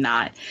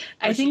not.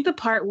 I think the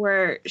part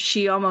where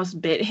she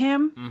almost bit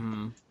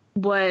him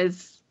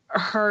was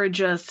her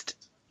just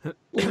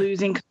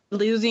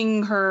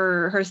losing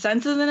her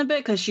senses in a bit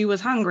because she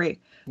was hungry.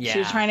 Yeah. She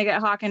was trying to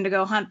get Håkon to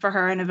go hunt for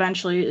her, and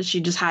eventually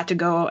she just had to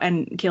go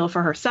and kill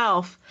for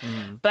herself.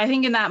 But I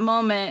think in that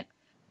moment,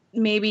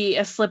 maybe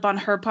a slip on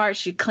her part,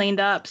 she cleaned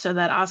up so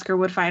that Oscar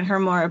would find her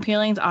more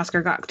appealing.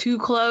 Oscar got too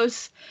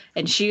close,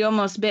 and she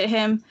almost bit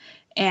him.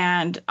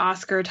 And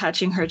Oscar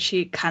touching her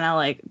cheek kind of,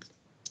 like,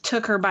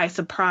 took her by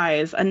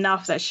surprise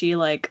enough that she,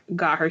 like,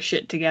 got her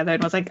shit together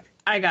and was like,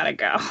 I gotta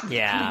go.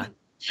 Yeah.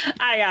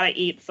 I gotta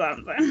eat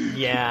something.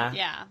 Yeah.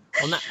 Yeah.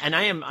 Well, and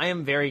I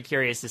am very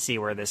curious to see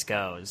where this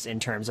goes in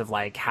terms of,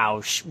 like,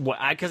 how,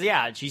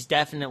 because she's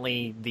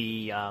definitely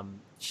the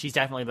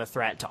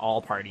threat to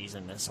all parties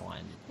in this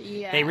one.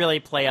 Yeah. They really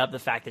play up the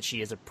fact that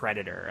she is a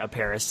predator, a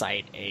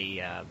parasite,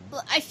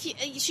 Well,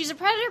 she's a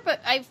predator, but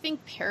I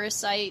think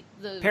parasite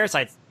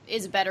parasites.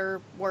 is a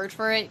better word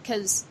for it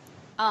because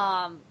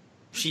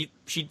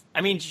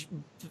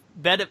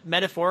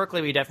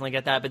metaphorically we definitely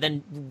get that, but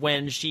then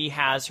when she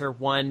has her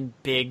one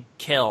big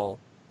kill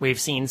we've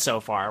seen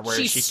so far where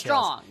she's she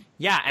strong.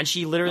 kills, and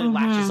she literally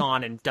latches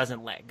on and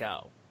doesn't let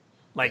go.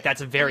 Like,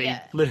 that's a very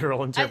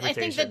literal interpretation. I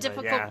think the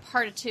difficult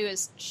part too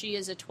is she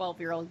is a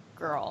 12-year-old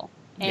girl,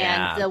 and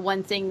Yeah. the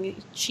one thing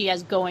she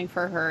has going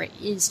for her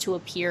is to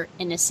appear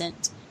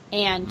innocent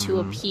and to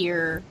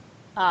appear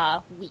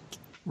weak.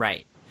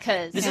 Right.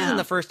 Because This isn't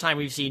the first time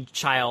we've seen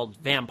child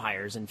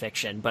vampires in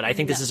fiction, but I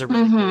think this is a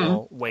really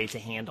cool way to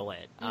handle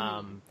it.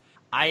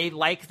 I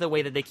like the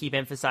way that they keep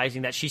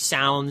emphasizing that she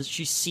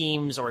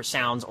seems or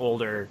sounds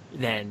older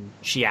than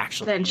she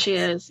actually is. She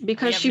is.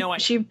 Because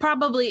she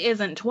probably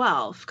isn't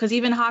 12. Because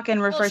even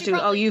Håkon refers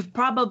to, you've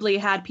probably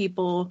had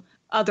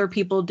other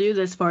people do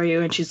this for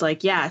you. And she's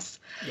like, yes.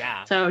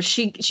 Yeah. So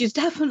she's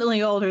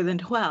definitely older than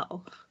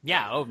 12.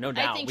 Yeah, oh, no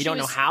doubt. We don't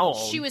know how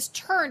old. She was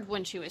turned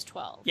when she was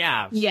 12.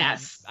 Yeah.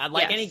 Yes.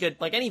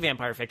 Any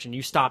vampire fiction,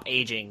 you stop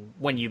aging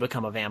when you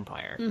become a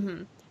vampire.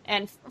 Mm-hmm.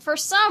 And for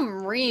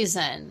some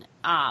reason,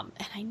 and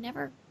I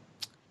never,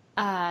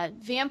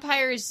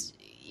 vampires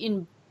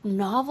in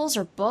novels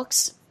or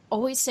books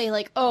always say,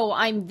 like, oh,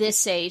 I'm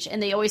this age,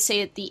 and they always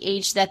say at the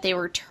age that they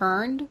were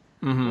turned,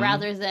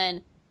 rather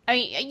than, I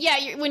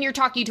mean, when you're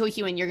talking to a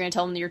human, you're going to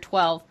tell them that you're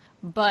 12,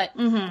 but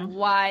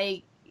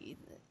why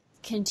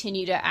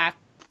continue to act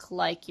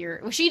like you're...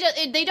 Well,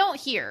 they don't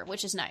hear,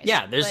 which is nice.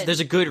 Yeah,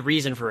 there's a good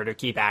reason for her to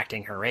keep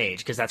acting her age,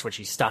 because that's what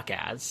she's stuck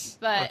as.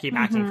 Or keep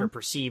acting her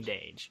perceived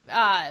age.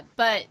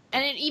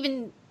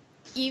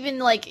 Even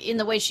like in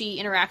the way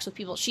she interacts with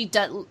people, she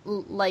does,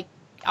 like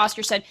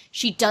Oscar said,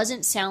 she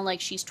doesn't sound like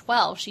she's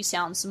 12. She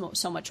sounds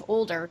so much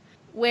older.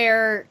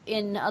 Where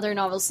in other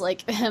novels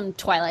like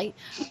Twilight,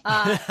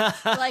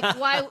 like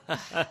why?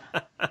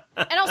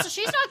 And also,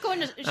 she's not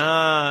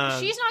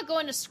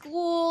going to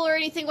school or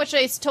anything, which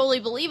is totally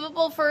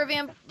believable for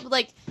a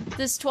like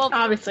this 12.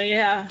 Obviously,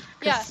 yeah.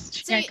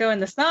 She can't go in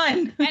the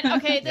sun. And,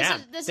 okay,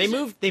 they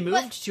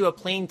moved to a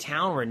plain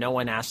town where no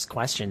one asks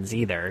questions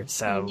either.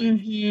 So,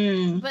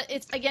 but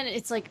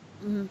it's like.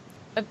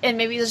 And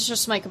maybe this is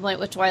just my complaint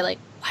with Twilight.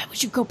 Why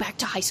would you go back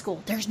to high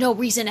school? There's no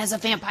reason as a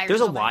vampire. There's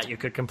a lot you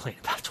could complain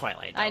about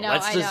Twilight. Though. I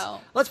know.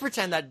 Let's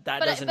pretend that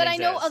doesn't exist. But I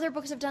know other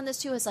books have done this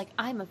too. It's like,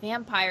 I'm a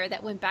vampire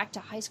that went back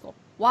to high school.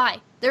 Why?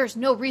 There's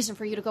no reason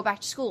for you to go back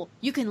to school.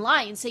 You can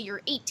lie and say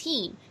you're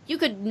 18. You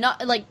could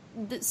not, like,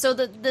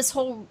 this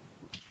whole...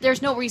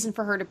 There's no reason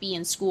for her to be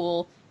in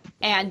school.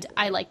 And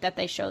I like that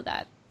they show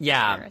that.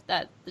 Yeah.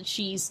 That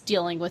she's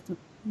dealing with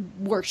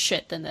worse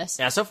shit than this.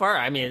 Yeah, so far,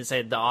 I mean,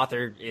 the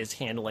author is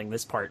handling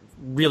this part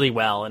really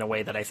well in a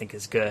way that I think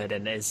is good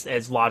and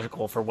is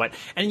logical for what...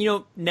 And,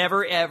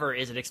 never ever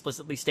is it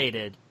explicitly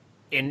stated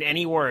in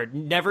any word.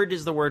 Never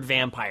does the word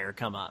vampire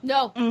come up.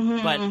 No.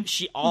 But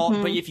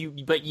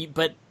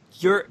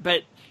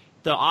but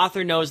the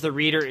author knows the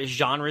reader is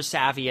genre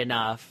savvy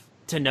enough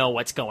to know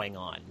what's going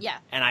on. Yeah.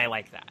 And I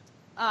like that.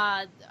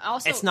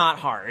 Also, it's not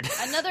hard.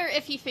 Another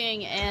iffy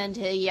thing, and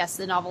yes,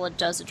 the novel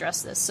does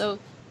address this. So,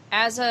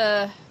 as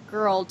a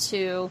girl,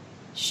 too,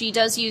 she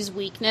does use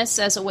weakness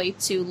as a way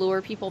to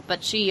lure people,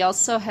 but she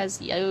also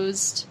has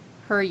used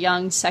her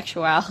young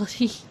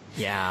sexuality.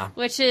 Yeah.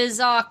 Which is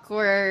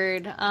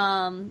awkward.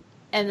 And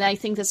I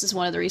think this is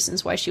one of the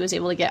reasons why she was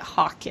able to get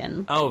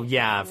Hawken. Oh,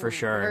 yeah, for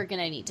sure. We're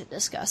going to need to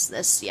discuss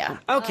this, yeah.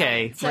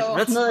 Okay. So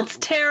let's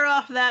tear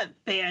off that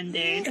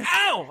Band-Aid.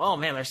 Ow! Oh,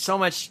 man, there's so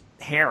much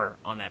hair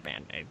on that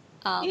Band-Aid.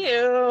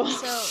 Ew.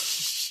 So,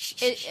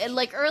 it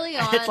like, early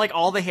on... It's like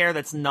all the hair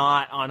that's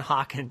not on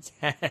Hawken's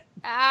head.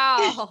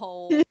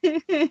 Ow!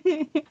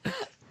 It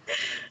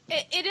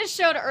is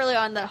showed early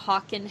on that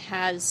Hawken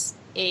has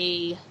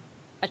a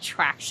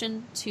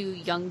attraction to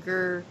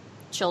younger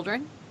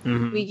children.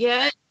 Mm-hmm. We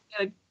get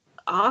an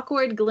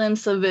awkward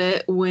glimpse of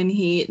it when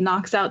he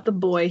knocks out the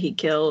boy he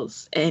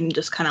kills and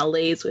just kind of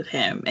lays with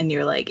him. And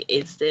you're like,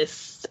 is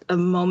this a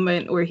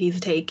moment where he's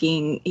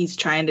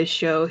trying to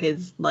show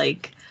his,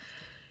 like,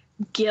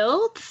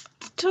 guilt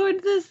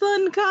toward this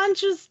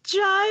unconscious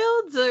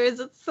child? Or is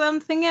it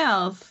something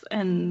else?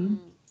 And...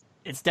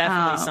 It's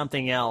definitely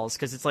something else,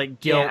 because it's like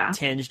guilt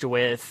tinged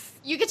with...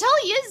 You can tell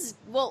he is...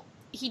 Well,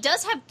 he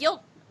does have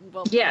guilt.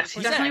 Well, yes,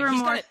 he's definitely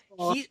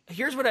remorseful.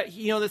 Here's what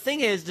the thing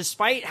is,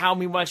 despite how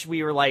much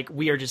we were like,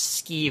 we are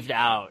just skeeved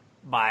out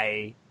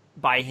by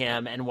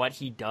him and what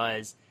he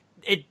does,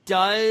 it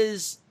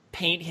does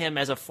paint him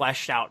as a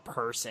fleshed out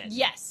person.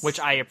 Yes. Which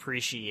I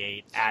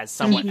appreciate as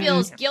someone. He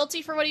feels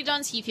guilty for what he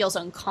does. He feels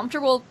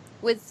uncomfortable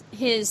with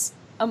his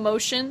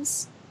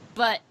emotions,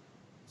 but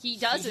he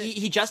does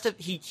it.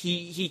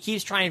 He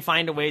keeps trying to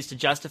find ways to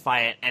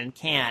justify it and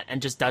can't,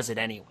 and just does it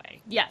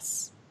anyway.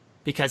 Yes.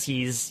 Because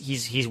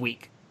he's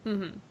weak.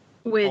 Mm-hmm.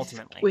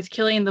 With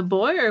killing the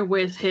boy, or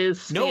with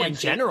his no, in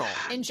general.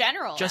 In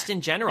general. Just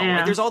in general. Yeah.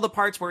 Like, there's all the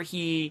parts where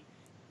he's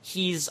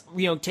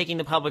taking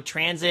the public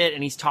transit,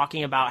 and he's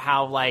talking about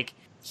how, like,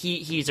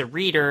 he's a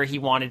reader, he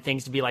wanted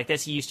things to be like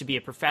this, he used to be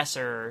a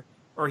professor,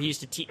 or he used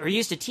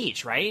to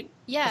teach, right?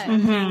 Yeah.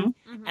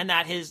 Mm-hmm. And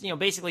that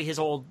basically his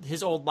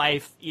old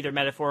life, either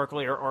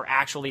metaphorically or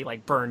actually,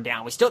 like, burned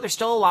down. There's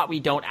still a lot we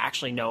don't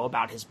actually know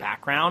about his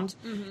background,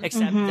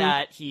 except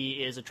that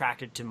he is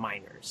attracted to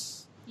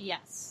minors.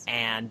 Yes.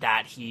 And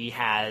that he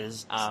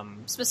has...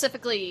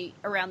 specifically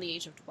around the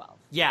age of 12.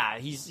 Yeah,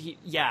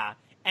 yeah.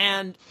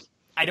 And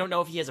I don't know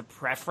if he has a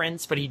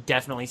preference, but he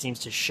definitely seems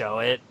to show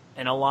it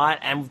in a lot.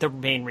 And the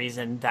main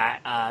reason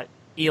that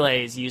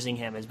Eli is using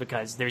him is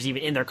because there's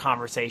even in their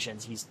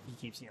conversations, he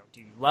keeps,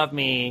 do you love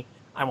me?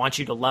 I want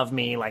you to love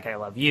me like I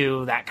love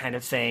you, that kind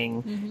of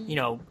thing.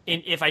 Mm-hmm.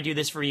 If I do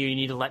this for you, you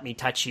need to let me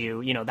touch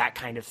you, that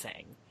kind of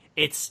thing.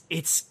 It's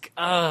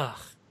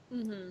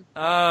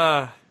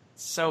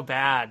so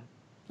bad.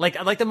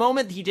 Like the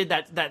moment he did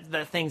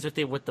that things with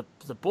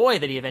the boy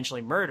that he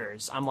eventually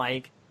murders, I'm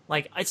like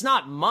it's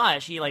not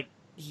much. He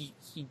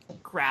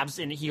grabs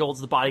and he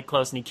holds the body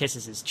close and he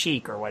kisses his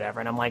cheek or whatever,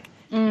 and I'm like,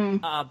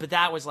 but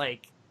that was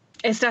like,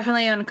 it's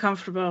definitely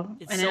uncomfortable,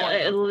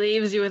 it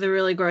leaves you with a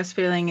really gross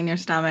feeling in your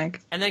stomach.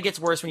 And then it gets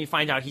worse when you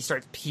find out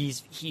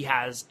he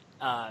has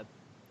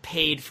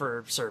paid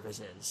for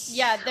services.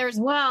 Yeah,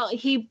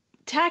 he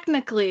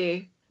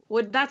technically.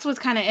 That's what's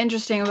kind of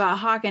interesting about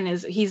Hawken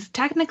is he's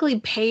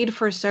technically paid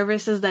for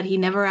services that he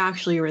never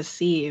actually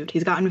received.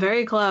 He's gotten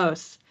very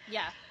close.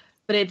 Yeah.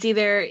 But it's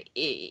either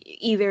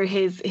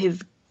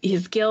his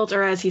guilt,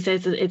 or as he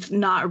says, it's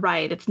not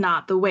right. It's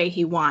not the way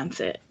he wants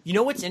it. You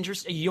know what's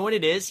interesting? You know what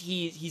it is?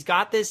 He's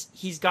got this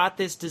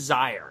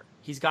desire.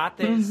 He's got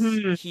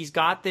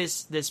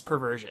this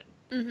perversion.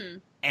 Mm-hmm.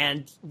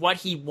 And what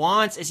he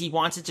wants is he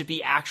wants it to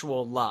be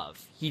actual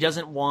love. He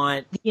doesn't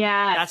want...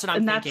 Yeah, that's what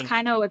I'm thinking. That's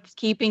kind of what's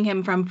keeping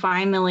him from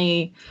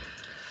finally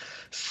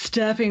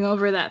stepping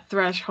over that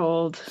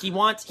threshold. He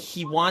wants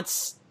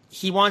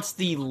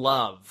the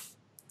love.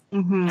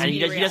 Mm-hmm. And he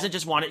doesn't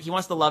just want it... He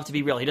wants the love to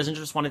be real. He doesn't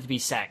just want it to be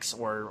sex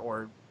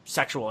or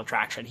sexual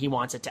attraction. He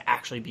wants it to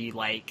actually be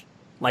like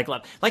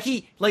love.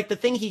 Like the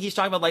thing he keeps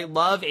talking about, like,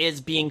 love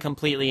is being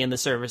completely in the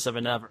service of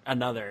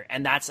another.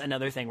 And that's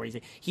another thing where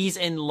he's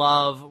in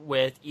love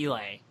with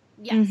Eli.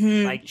 Yes.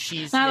 Mm-hmm. Like,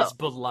 she's his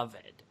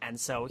beloved. And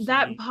so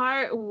that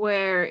part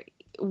where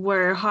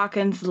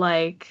Hawken's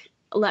like,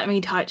 let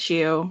me touch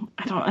you.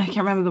 I can't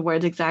remember the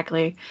words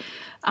exactly.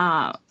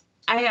 I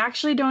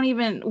actually don't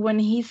even, when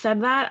he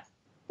said that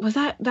was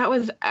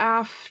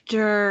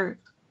after.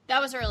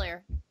 That was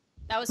earlier.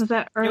 Was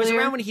that earlier? It was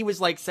around when he was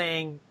like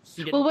saying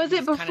he didn't. Well, was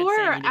it before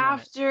or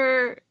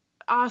after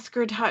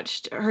Oscar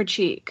touched her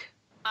cheek?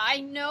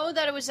 I know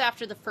that it was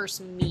after the first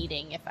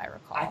meeting, if I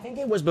recall. I think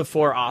it was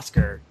before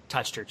Oscar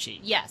touched her cheek.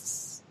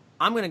 Yes.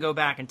 I'm going to go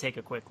back and take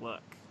a quick look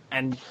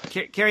and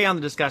carry on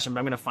the discussion, but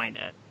I'm going to find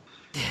it.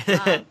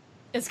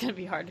 It's going to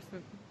be hard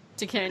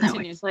to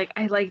continue.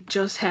 I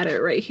just had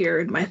it right here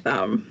in my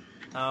thumb.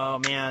 Oh,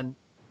 man.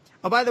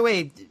 Oh, by the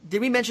way, did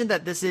we mention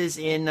that this is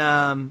in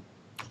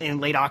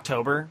late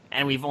October,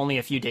 and we've only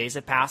a few days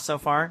have passed so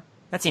far?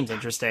 That seems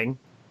interesting.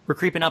 We're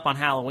creeping up on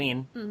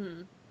Halloween.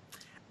 Mm-hmm.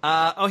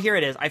 Oh, here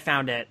it is. I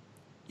found it.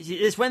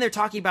 It's when they're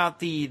talking about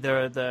the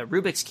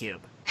Rubik's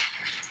Cube.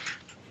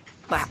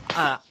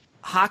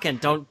 Haken,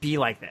 don't be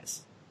like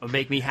this. It'll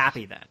make me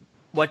happy then.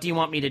 What do you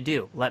want me to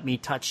do? Let me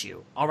touch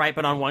you. All right,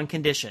 but on one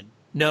condition.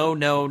 No,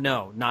 no,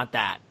 no, not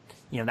that.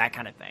 You know, that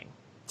kind of thing.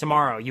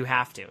 Tomorrow, you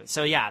have to.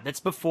 So yeah, that's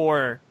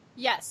before...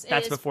 Yes,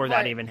 that's before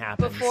that even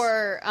happens.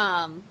 Before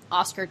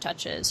Oscar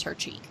touches her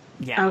cheek.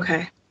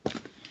 Yeah.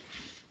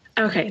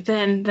 Okay,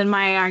 then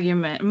my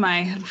argument,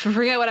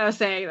 forget what I was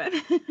saying then.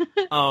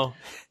 Oh,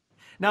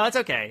 no, that's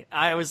okay.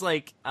 I was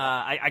like,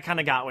 I kind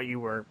of got what you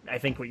were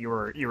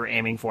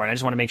aiming for, and I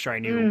just want to make sure I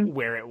knew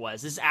where it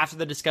was. This is after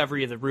the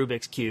discovery of the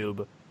Rubik's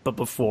Cube, but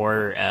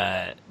before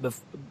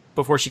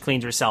she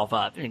cleans herself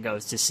up and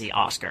goes to see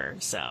Oscar.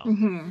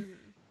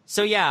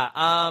 So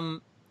yeah,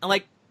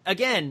 like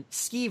again,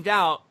 skeeved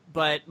out.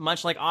 But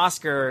much like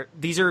Oscar,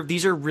 these are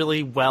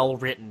really well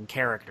written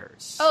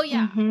characters. Oh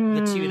yeah,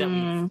 the two that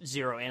we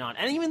zero in on,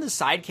 and even the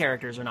side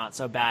characters are not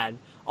so bad.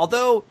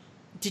 Although,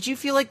 did you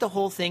feel like the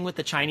whole thing with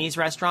the Chinese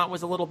restaurant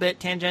was a little bit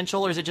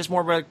tangential, or is it just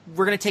more of a,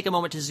 we're going to take a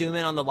moment to zoom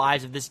in on the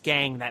lives of this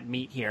gang that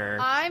meet here?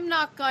 I'm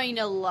not going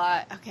to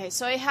lie. Okay,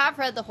 so I have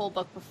read the whole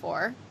book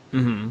before,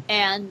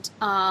 and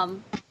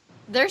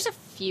there's a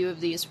few of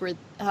these where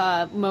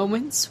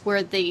moments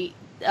where they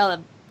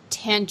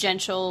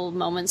tangential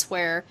moments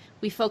where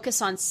we focus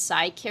on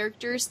side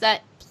characters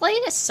that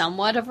played a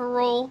somewhat of a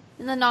role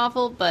in the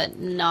novel, but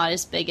not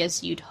as big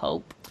as you'd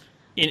hope.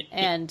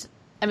 And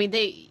I mean,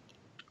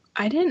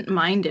 I didn't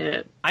mind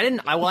it. I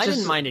didn't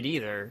mind it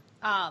either.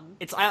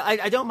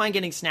 I don't mind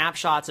getting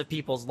snapshots of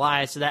people's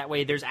lives, so that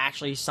way there's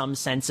actually some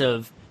sense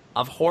of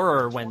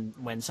horror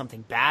when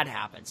something bad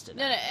happens to them.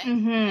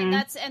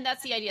 No, and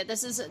that's the idea.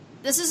 This is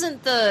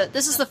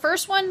the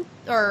first one,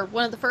 or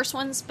one of the first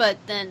ones, but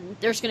then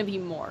there's going to be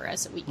more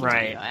as we continue.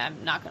 Right.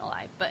 I'm not going to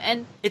lie, but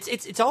and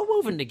it's all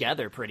woven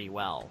together pretty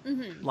well.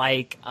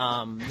 Like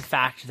the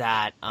fact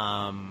that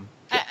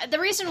the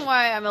reason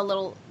why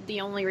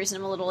the only reason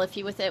I'm a little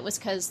iffy with it was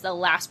because the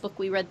last book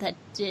we read that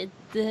did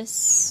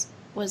this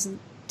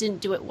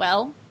didn't do it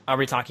well. Are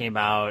we talking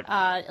about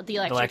the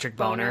Electric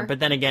Boner? But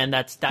then again,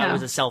 that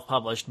was a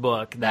self-published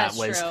book that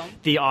was true.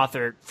 The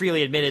author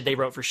freely admitted they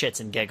wrote for shits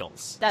and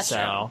giggles. That's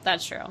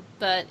true.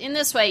 But in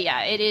this way,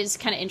 yeah, it is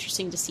kind of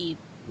interesting to see,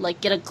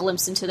 like, get a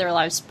glimpse into their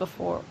lives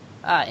before,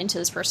 into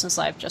this person's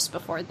life just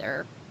before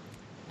their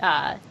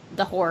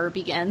the horror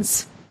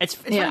begins. It's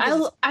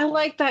I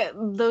like that,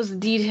 those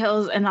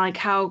details, and like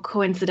how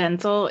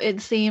coincidental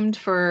it seemed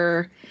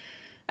for,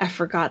 I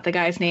forgot the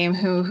guy's name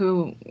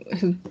who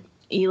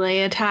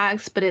Ile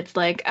attacks, but it's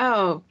like,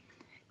 oh,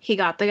 he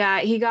got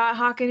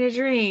Haken a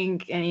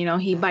drink,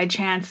 and he by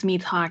chance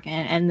meets Haken,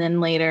 and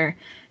then later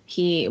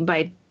he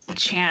by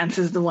chance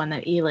is the one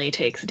that Ile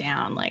takes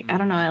down. Like, I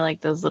don't know, I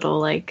like those little,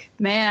 like,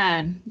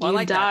 man, you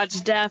like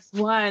dodged death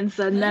once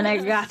and then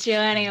it got you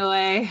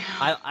anyway.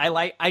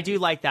 I do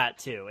like that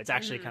too. It's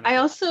actually kind of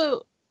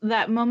also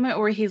that moment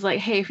where he's like,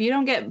 hey, if you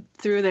don't get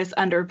through this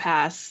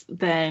underpass,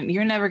 then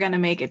you're never going to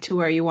make it to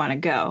where you want to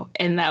go.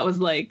 And that was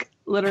like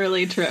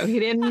literally true. He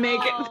didn't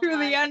make it through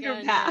the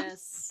underpass.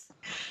 Goodness.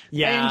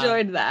 Yeah, I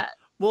enjoyed that.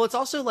 Well, it's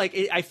also like,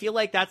 I feel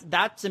like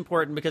that's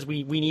important because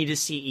we need to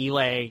see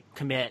Ile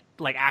commit,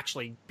 like,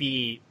 actually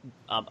be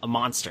a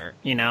monster,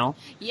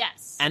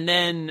 Yes. And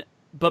then,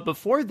 but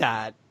before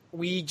that,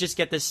 we just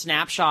get this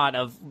snapshot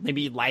of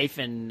maybe life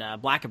in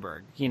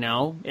Blackenberg,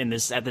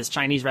 at this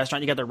Chinese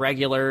restaurant. You got the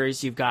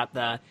regulars, you've got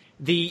the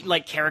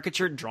like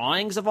caricatured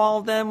drawings of all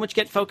of them, which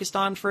get focused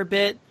on for a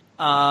bit,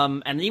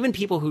 and even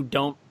people who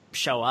don't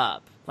show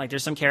up. Like,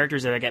 there's some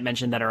characters that get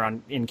mentioned that are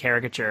in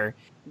caricature.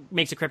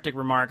 Makes a cryptic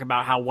remark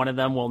about how one of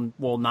them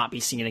will not be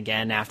seen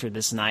again after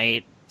this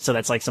night. So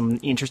that's like some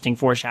interesting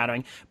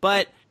foreshadowing.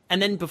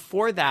 And then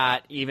before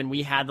that, even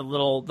we had the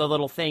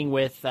little thing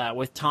with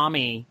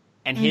Tommy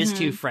and his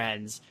two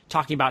friends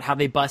talking about how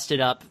they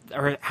busted up,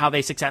 or how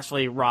they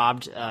successfully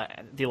robbed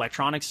the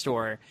electronics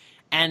store,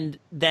 and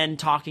then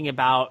talking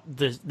about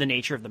the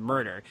nature of the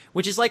murder,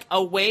 which is like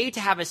a way to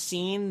have a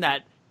scene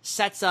that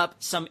sets up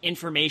some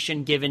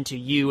information given to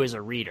you as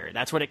a reader.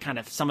 That's what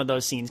some of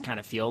those scenes kind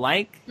of feel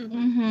like.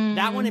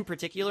 That one in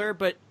particular,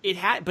 but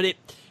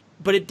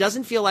it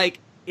doesn't feel like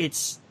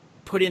it's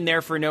put in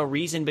there for no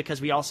reason, because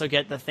we also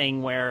get the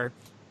thing where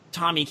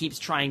Tommy keeps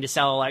trying to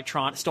sell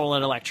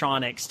stolen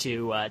electronics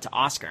to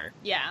Oscar.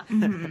 Yeah.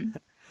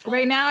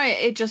 Right now,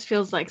 it just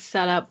feels like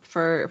set up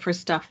for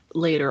stuff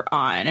later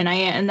on,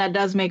 and that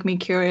does make me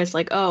curious.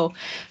 Like, oh,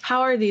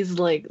 how are these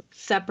like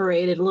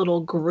separated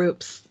little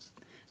groups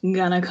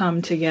gonna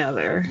come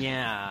together?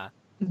 Yeah,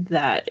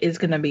 that is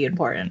gonna be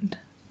important.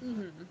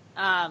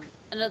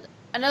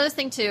 Another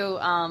thing too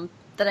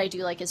that I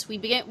do like is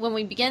when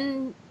we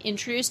begin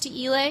introduced to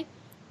Ile.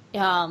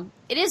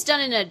 It is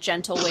done in a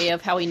gentle way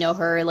of how we know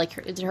her. Like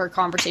her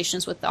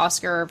conversations with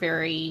Oscar are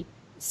very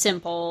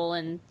simple,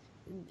 and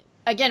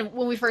again,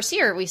 when we first see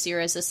her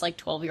as this like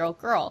 12-year-old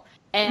girl.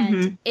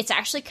 And it's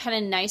actually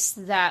kind of nice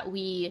that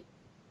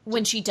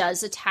when she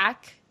does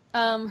attack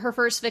her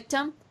first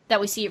victim,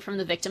 that we see it from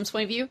the victim's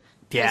point of view.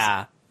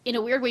 Yeah. In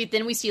a weird way,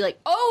 then we see like,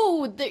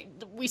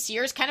 we see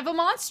her as kind of a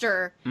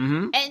monster.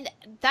 And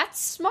that's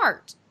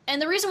smart.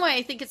 And the reason why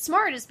I think it's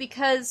smart is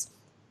because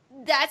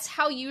that's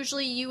how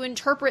usually you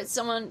interpret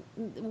someone,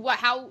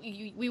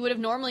 we would have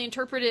normally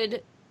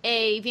interpreted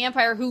a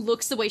vampire who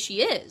looks the way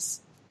she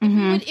is.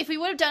 If we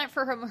would have done it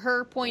from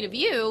her point of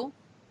view,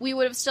 we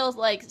would have still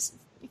like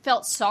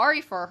felt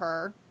sorry for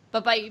her.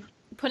 But by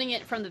putting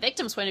it from the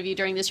victim's point of view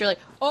during this, you're like,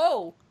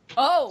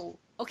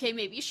 okay,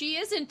 maybe she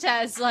isn't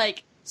as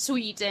like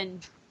sweet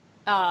and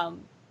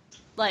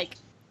like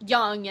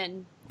young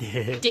and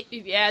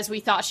as we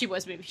thought she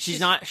was. Maybe she's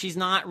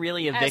not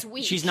really a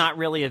victim. She's not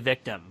really a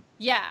victim.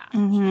 Yeah.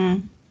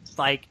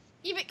 Like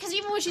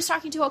even when she's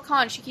talking to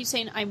Okan, she keeps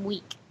saying, "I'm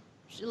weak."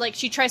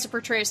 She tries to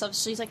portray herself.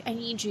 She's like, "I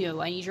need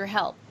you. I need your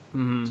help."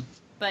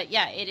 But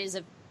yeah, it is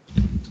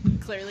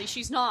clearly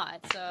she's not.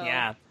 So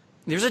yeah,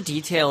 there's a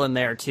detail in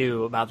there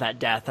too about that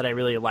death that I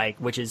really like,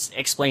 which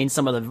explains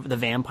some of the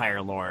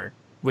vampire lore,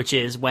 which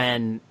is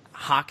when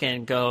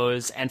Haken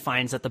goes and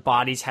finds that the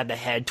bodies had the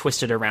head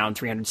twisted around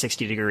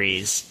 360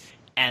 degrees.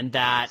 And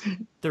that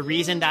the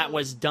reason that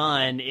was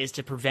done is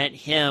to prevent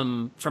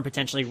him from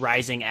potentially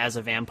rising as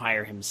a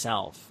vampire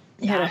himself.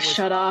 You had to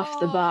shut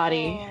off the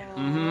body.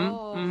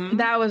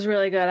 That was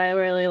really good. I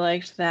really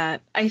liked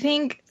that.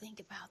 Think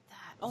about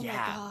that. Oh my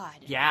god.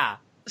 Yeah.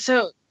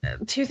 So,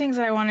 two things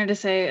I wanted to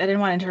say. I didn't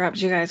want to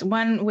interrupt you guys.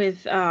 One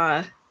with,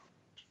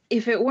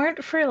 if it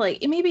weren't for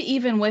maybe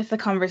even with the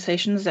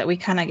conversations that we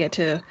kind of get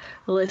to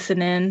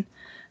listen in,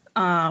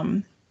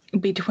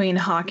 between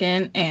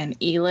Haken and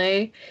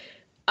Ile,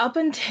 up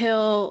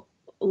until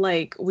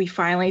we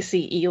finally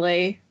see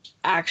Ile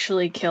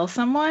actually kill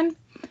someone,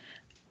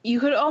 you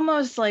could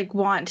almost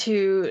want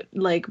to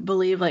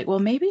believe well,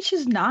 maybe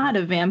she's not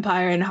a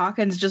vampire and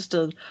Haken's just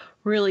a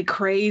really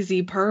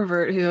crazy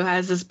pervert who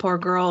has this poor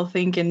girl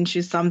thinking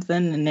she's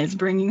something and is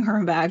bringing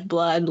her back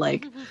blood.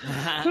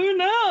 Who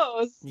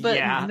knows?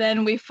 But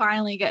then we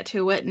finally get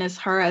to witness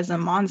her as a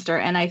monster.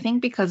 And I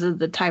think because of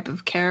the type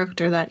of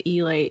character that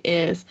Ile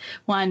is,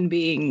 one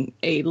being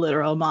a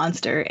literal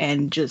monster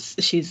and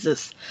just she's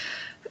this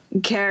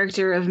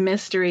character of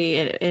mystery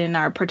in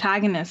our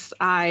protagonist's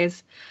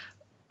eyes,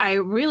 I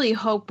really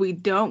hope we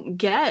don't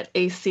get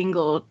a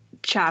single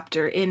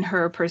chapter in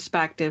her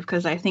perspective,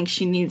 because I think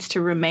she needs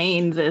to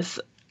remain this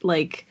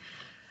this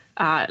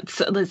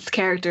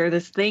character,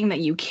 this thing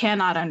that you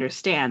cannot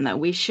understand, that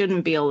we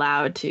shouldn't be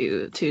allowed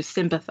to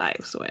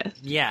sympathize with.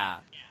 Yeah.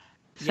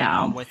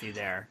 Yeah, I'm with you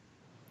there.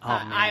 Oh,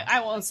 man.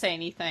 I won't say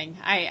anything.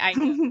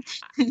 I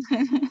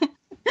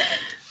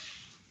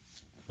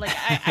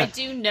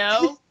do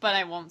know, but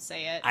I won't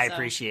say it. I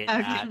appreciate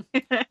that.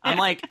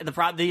 I'm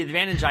the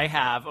advantage I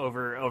have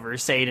over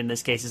Sade in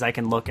this case is I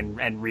can look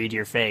and read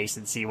your face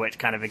and see what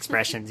kind of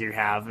expressions you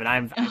have, and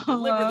I'm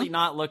deliberately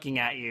not looking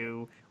at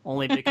you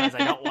only because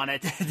I don't want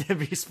it to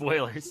be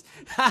spoilers.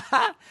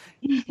 Well,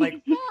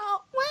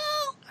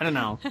 I don't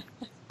know.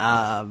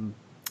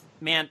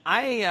 Man,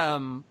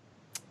 I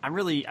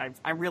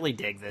really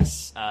dig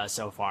this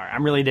so far.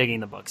 I'm really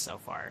digging the book so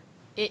far.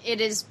 It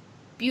is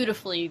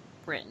beautifully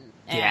written.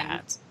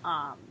 And,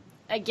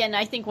 again,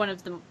 I think one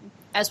of the,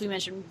 as we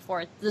mentioned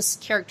before, these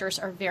characters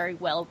are very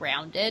well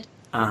rounded.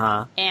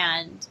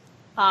 And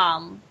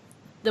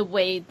the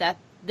way that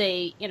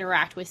they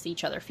interact with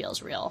each other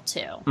feels real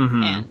too.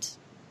 And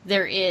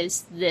there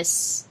is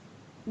this,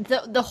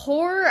 the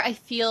horror I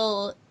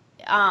feel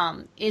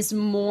is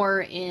more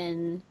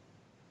in,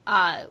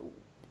 I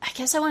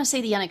guess I want to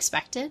say the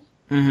unexpected,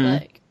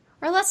 or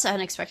less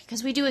unexpected,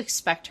 because we do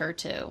expect her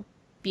to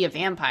be a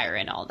vampire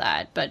and all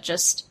that, but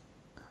just.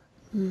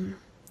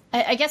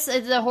 I guess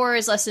the horror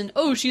is less in,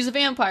 she's a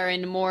vampire,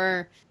 and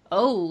more,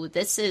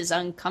 this is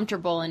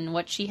uncomfortable, and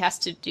what she has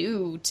to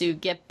do to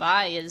get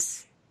by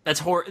is... That's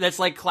horror. That's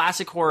like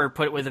classic horror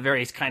put with a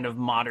very kind of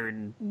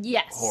modern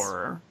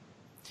horror.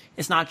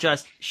 It's not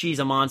just she's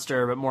a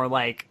monster, but more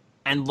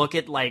and look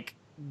at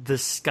the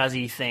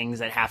scuzzy things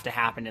that have to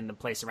happen in the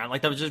place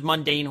around. There was just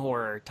mundane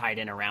horror tied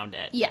in around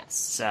it. Yes.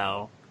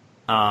 So,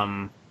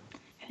 I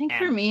think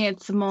for me,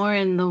 it's more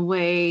in the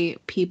way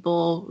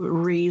people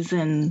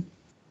reason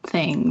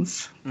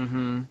things.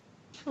 I'm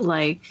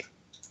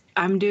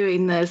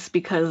doing this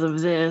because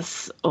of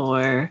this,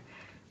 or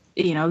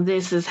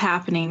this is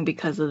happening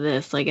because of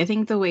this. I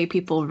think the way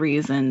people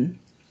reason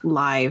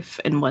life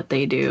and what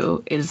they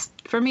do is,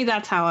 for me,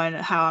 that's how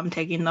I'm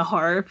taking the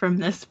horror from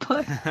this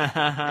book.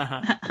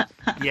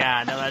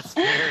 Yeah, no, that's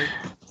fair.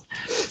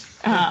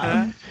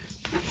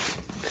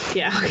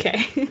 Yeah,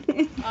 okay.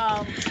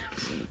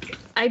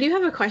 I do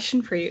have a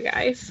question for you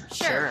guys.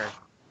 Sure.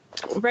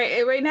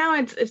 Right now,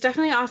 it's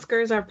definitely Oscar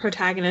as our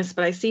protagonist,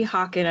 but I see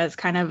Haken as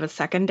kind of a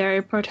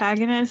secondary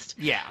protagonist.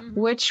 Yeah.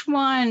 Which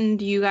one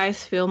do you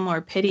guys feel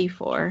more pity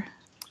for?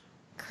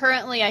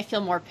 Currently, I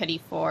feel more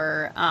pity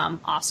for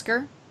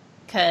Oscar,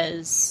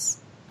 because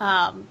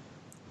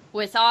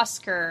with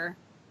Oscar,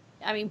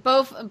 I mean,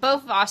 both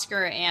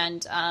Oscar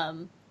and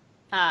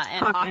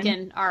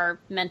Hawken are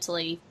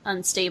mentally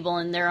unstable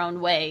in their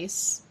own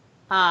ways.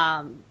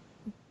 And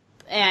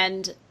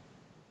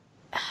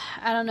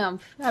I don't know.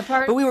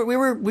 But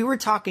we were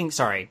talking.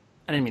 Sorry,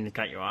 I didn't mean to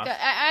cut you off.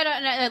 I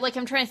don't like.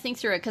 I'm trying to think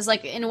through it because,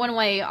 like, in one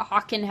way,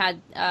 Hawken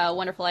had a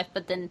wonderful life,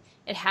 but then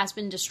it has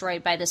been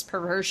destroyed by this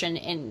perversion.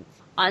 And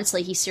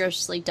honestly, he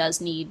seriously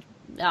does need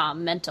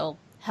mental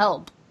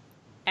help.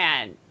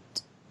 And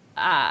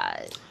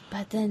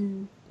but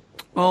then,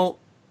 well,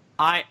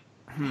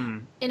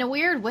 in a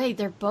weird way,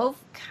 they're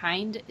both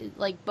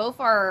both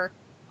are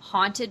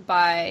haunted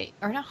by,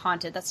 or not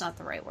haunted. That's not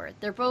the right word.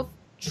 They're both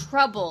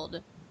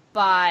troubled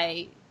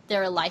by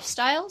their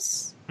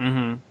lifestyles,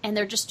 and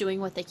they're just doing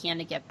what they can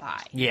to get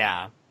by.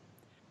 Yeah.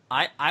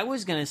 I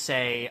was going to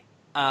say,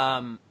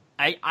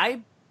 I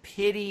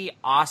pity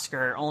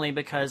Oscar only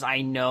because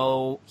I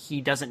know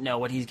he doesn't know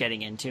what he's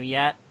getting into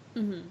yet,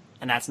 and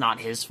that's not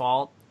his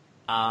fault.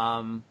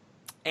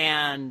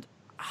 And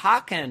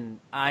Hawken,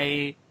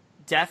 I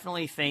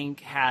definitely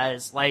think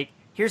has, like,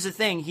 here's the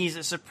thing, he is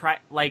a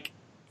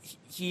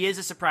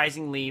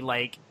surprisingly,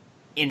 like,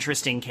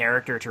 interesting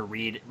character to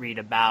read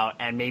about,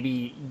 and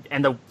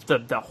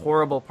the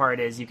horrible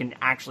part is you can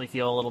actually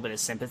feel a little bit of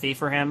sympathy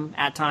for him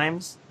at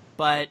times,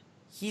 but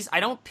I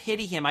don't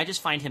pity him, I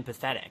just find him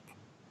pathetic.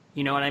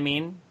 You know what I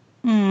mean?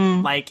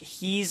 Like,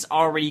 he's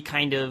already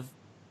kind of,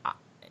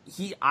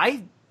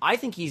 I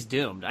think he's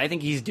doomed. I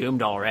think he's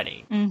doomed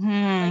already.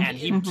 And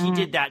he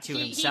did that to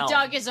himself. He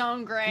dug his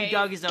own grave.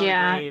 grave.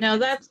 Yeah,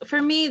 no,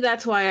 for me,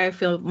 that's why I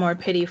feel more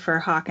pity for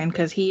Hawken,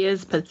 because he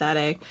is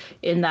pathetic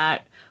in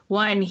that,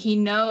 one, he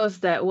knows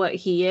that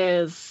he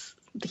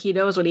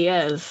knows what he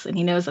is, and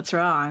he knows that's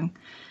wrong.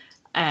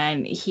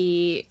 And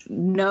he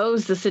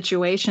knows the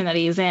situation that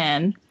he's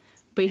in,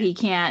 but he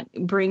can't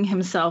bring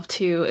himself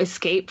to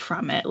escape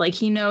from it. Like,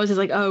 he knows, it's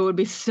like, oh,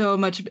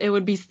 it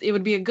would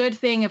be a good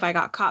thing if I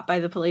got caught by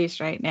the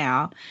police right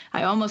now.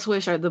 I almost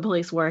wish the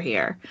police were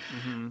here,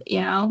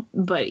 you know,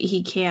 but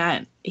he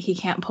can't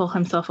pull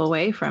himself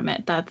away from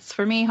it. That's,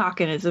 for me,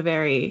 Hawken is a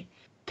very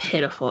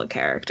pitiful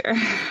character.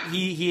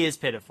 He is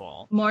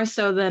pitiful. More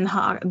so than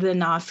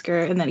Oscar.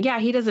 And then, yeah,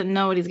 he doesn't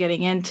know what he's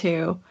getting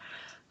into.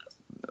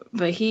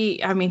 But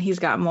he's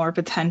got more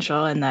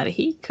potential in that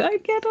he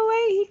could get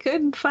away. He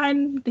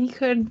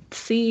could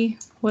see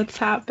what's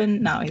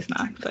happened. No, he's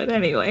not. But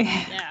anyway.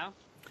 Yeah.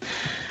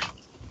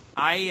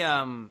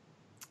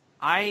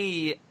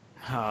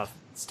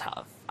 It's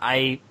tough.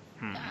 The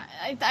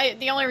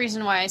only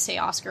reason why I say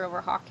Oscar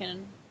over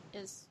Hawken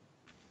is,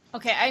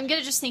 okay, I'm going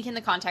to just think in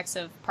the context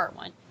of part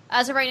one.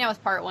 As of right now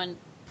with part one,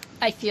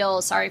 I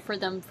feel sorry for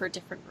them for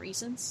different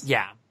reasons.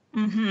 Yeah.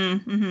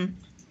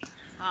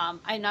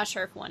 I'm not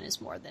sure if one is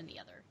more than the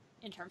other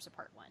in terms of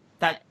part one.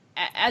 That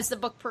as the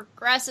book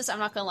progresses, I'm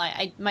not gonna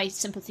lie, my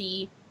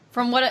sympathy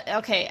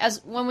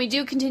as when we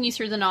do continue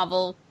through the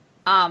novel,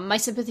 my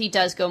sympathy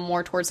does go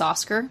more towards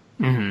Oscar.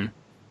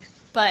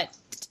 But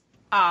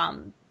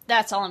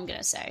that's all I'm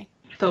gonna say.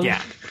 So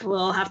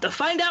we'll have to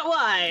find out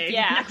why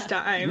next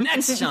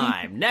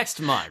time. Next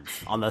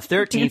month on the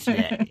 13th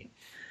day.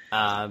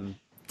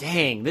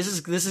 Dang, this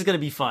is gonna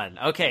be fun.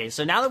 Okay,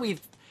 so now that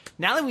we've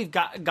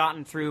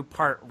gotten through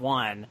part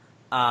one,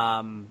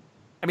 I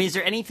mean, is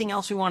there anything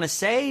else we want to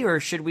say, or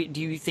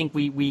do you think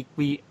we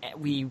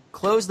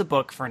close the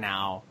book for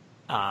now,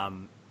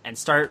 and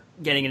start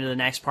getting into the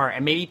next part,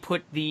 and maybe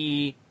put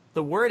the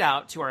word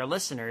out to our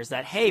listeners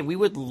that, hey, we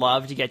would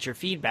love to get your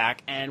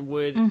feedback and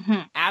would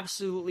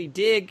absolutely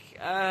dig,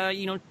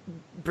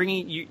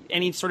 bringing you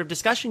any sort of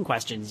discussion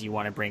questions you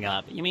want to bring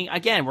up. I mean,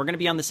 again, we're going to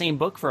be on the same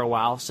book for a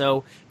while,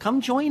 so come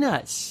join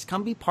us.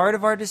 Come be part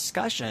of our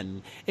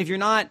discussion. If you're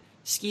not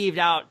skeeved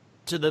out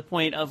to the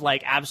point of,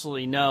 like,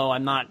 absolutely no,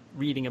 I'm not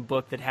reading a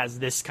book that has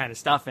this kind of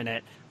stuff in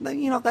it,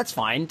 then, that's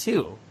fine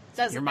too.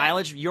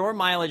 Your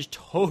mileage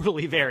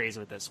totally varies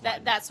with this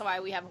one. That's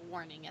why we have a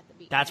warning at the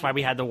beginning. That's why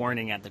we had the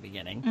warning at the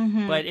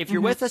beginning. But if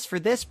you're with us for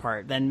this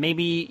part, then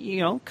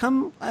maybe,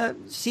 come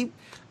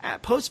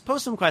post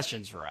some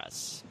questions for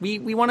us.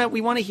 We want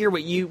to hear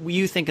what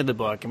you think of the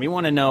book, and we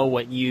want to know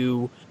what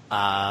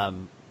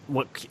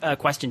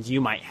questions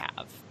you might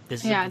have.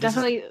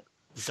 Definitely.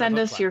 Send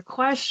us your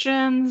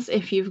questions.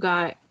 If you've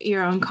got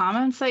your own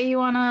comments that you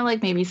want to,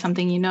 like, maybe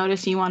something you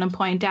notice you want to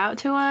point out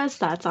to us,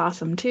 that's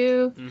awesome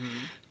too.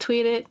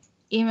 Tweet it,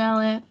 email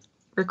it,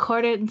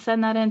 record it, and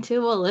send that in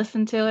too. We'll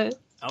listen to it.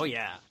 Oh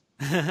yeah.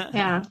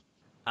 Yeah.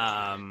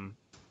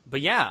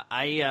 But yeah,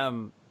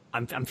 I'm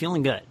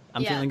feeling good.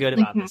 I'm feeling good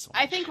about this one.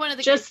 I think one of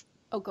the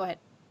go ahead.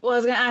 Well, I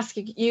was going to ask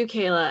you,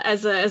 Kayla,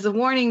 as a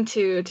warning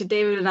to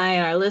David and I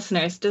and our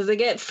listeners, does it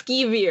get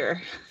skeevier?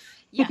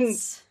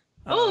 Yes.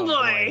 Oh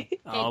boy!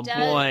 Oh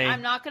boy!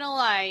 I'm not gonna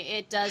lie,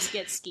 it does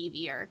get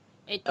skeevier.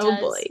 It does. Oh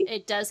boy!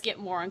 It does get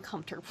more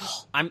uncomfortable.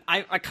 I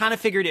kind of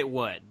figured it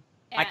would.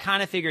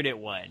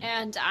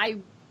 And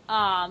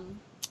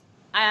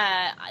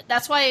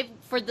that's why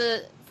for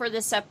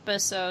this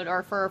episode,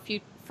 or for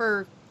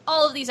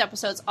all of these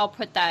episodes, I'll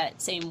put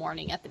that same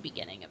warning at the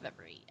beginning of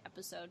every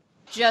episode,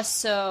 just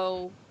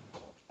so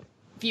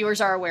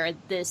viewers are aware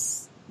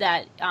this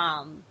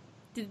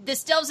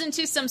delves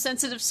into some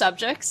sensitive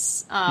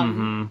subjects,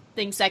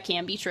 things that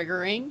can be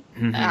triggering,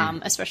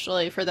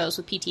 especially for those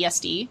with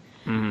PTSD,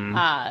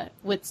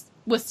 with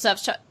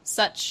such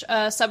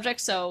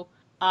subjects. So,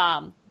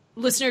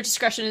 listener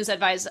discretion is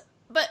advised.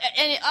 But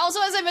and also,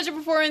 as I mentioned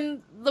before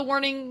in the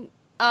warning,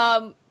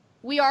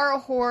 we are a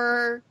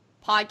horror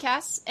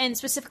podcast, and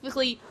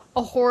specifically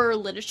a horror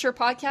literature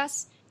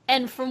podcast.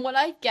 And from what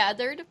I've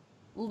gathered,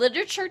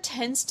 literature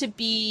tends to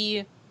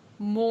be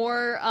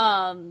more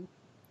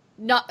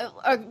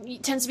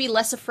tends to be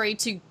less afraid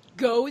to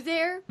go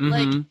there.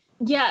 Like,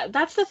 yeah,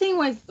 that's the thing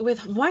with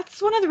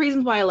what's one of the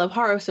reasons why I love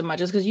horror so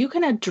much is because you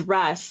can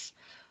address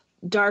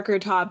darker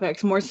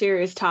topics, more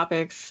serious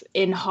topics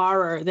in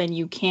horror than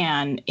you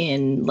can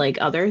in like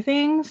other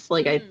things.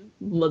 Like I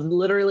was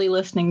literally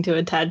listening to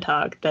a TED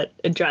Talk that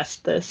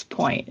addressed this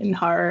point in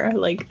horror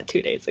like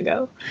 2 days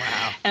ago.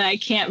 Wow. And I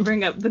can't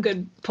bring up the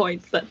good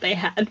points that they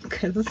had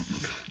because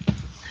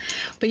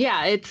but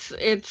yeah,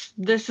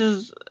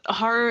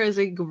 horror is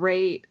a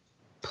great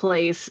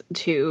place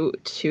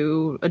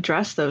to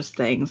address those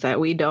things that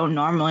we don't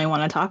normally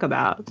want to talk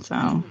about.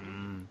 So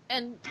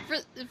and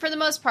for the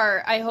most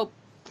part, I hope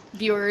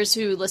viewers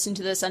who listen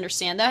to this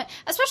understand that,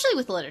 especially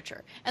with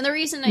literature. And the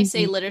reason I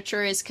say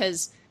literature is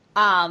because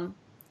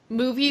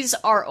movies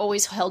are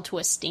always held to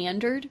a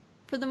standard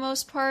for the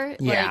most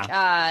part.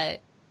 Yeah.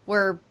 Like,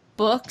 where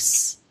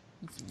books,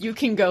 you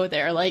can go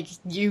there. Like,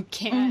 you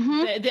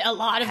can't. A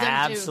lot of them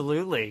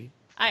Absolutely.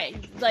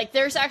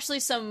 There's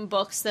actually some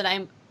books that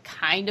I'm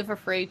kind of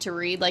afraid to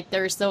read. Like,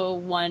 there's the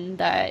one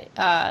that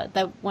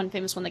one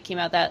famous one that came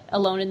out, that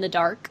Alone in the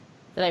Dark,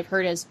 that I've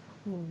heard is,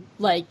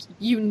 like,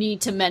 you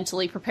need to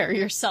mentally prepare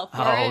yourself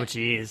for it. Oh,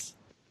 jeez.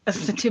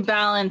 So to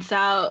balance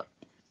out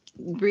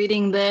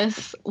reading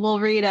this, we'll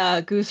read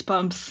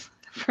Goosebumps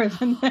for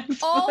the next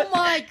Oh one.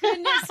 my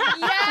goodness,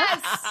 yes!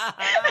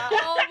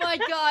 Oh my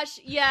gosh,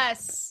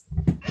 yes.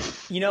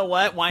 You know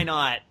what? Why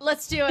not?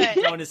 Let's do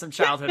it. Go into some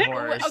childhood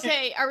horrors.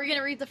 Okay, are we going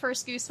to read the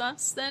first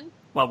Goosebumps then?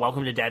 Well,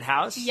 Welcome to Dead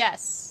House?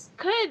 Yes.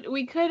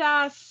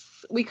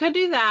 We could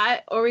do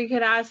that, or we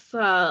could ask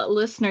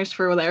listeners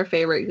for their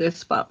favorite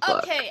Goosebump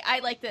book. Okay, I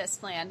like this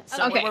plan.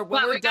 So Okay, when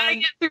we're we gotta done...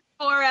 get through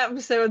 4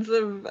 episodes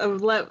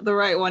of Let the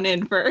Right One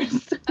In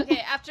first.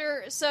 okay.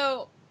 After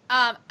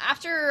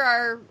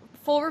our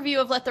full review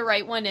of Let the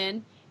Right One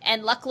In,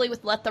 and luckily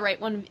with Let the Right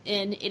One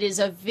In, it is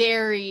a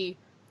very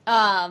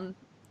long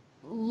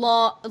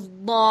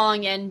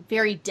and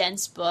very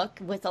dense book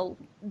with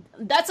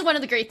that's one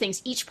of the great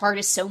things. Each part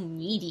is so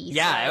meaty.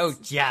 Yeah,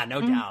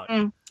 no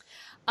doubt.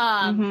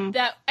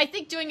 That I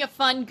think doing a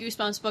fun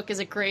Goosebumps book is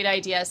a great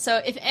idea. So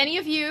if any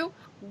of you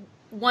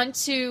want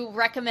to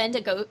recommend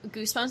a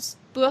Goosebumps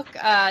book,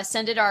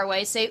 send it our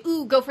way. Say,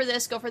 ooh, go for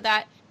this, go for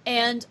that.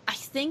 And I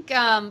think,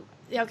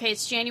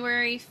 it's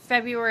January,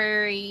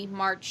 February,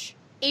 March.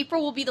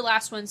 April will be the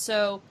last one,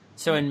 so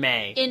in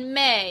May. In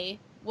May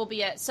will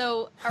be it.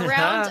 So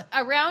around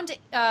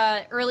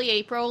early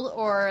April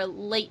or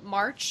late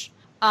March,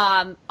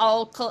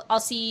 I'll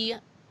see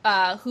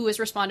who has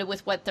responded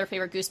with what their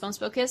favorite Goosebumps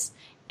book is,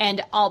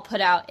 and I'll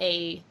put out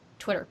a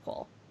Twitter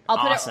poll.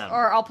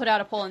 I'll put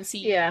out a poll and see.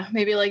 Yeah,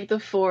 maybe like the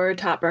 4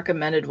 top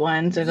recommended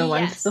ones, or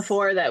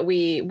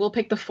we'll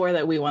pick the 4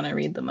 that we want to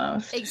read the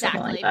most.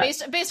 Exactly,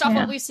 like based off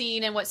what we've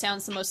seen and what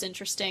sounds the most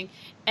interesting,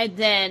 and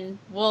then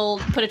we'll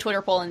put a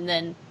Twitter poll and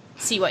then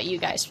see what you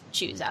guys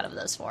choose out of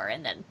those 4,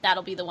 and then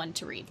that'll be the one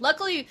to read.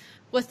 Luckily,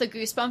 with the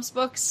Goosebumps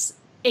books,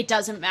 it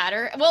doesn't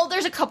matter. Well,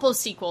 there's a couple of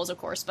sequels, of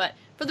course, but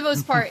for the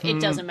most part,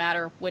 it doesn't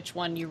matter which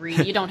one you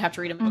read. You don't have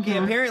to read them. Okay,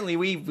 apparently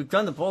we've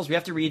done the polls. We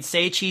have to read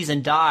Say Cheese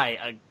and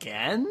Die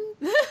again?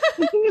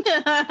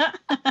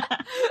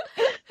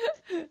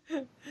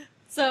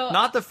 So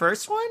not the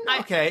first one?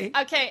 Okay.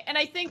 Okay, and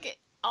I think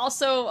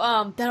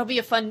also that'll be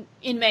a fun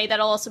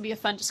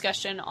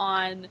discussion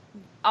on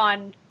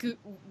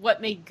what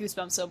made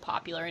Goosebumps so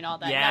popular and all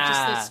that, not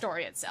just the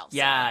story itself. So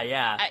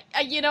Yeah.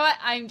 you know what?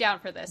 I'm down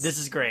for this. This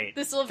is great.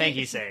 Thank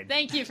you, Sade.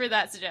 Thank you for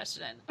that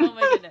suggestion. Oh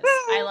my goodness,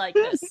 I like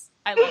this.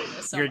 I love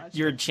this so much.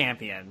 You're a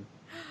champion.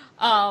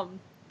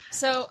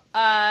 So,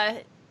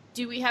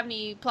 do we have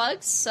any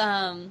plugs?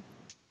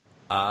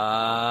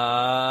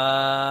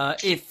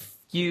 If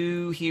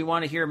you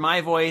want to hear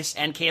my voice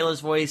and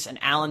Kayla's voice and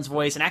Alan's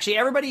voice, and actually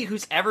everybody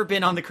who's ever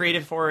been on the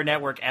Creative Horror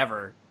Network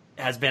ever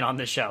has been on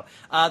this show.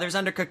 There's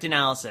Undercooked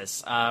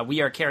Analysis.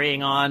 We are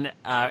carrying on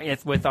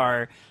with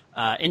our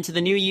into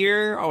the new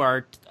year.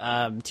 Our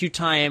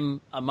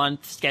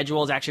 2-time-a-month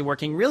schedule is actually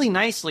working really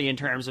nicely in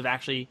terms of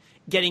actually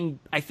getting,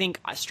 I think,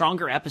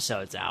 stronger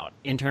episodes out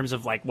in terms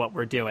of like what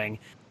we're doing.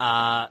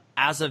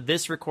 As of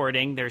this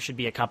recording, there should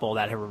be a couple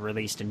that have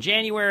released in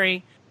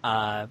January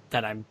that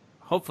I'm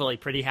hopefully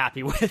pretty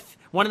happy with.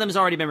 One of them has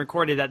already been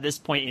recorded at this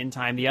point in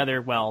time. The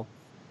other, well,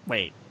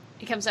 wait.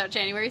 It comes out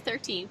January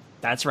 13th.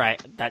 That's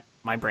right.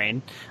 My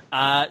brain.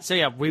 So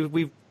yeah,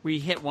 we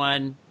hit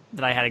one.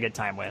 that I had a good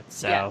time with.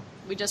 So yeah,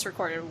 we just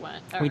recorded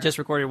one. We just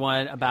recorded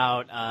one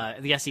about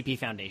the SCP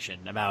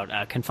Foundation,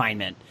 about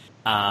confinement.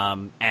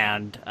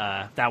 And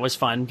that was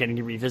fun getting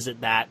to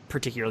revisit that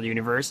particular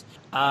universe.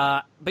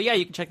 But yeah,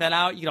 you can check that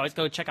out. You can always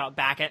go check out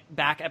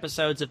back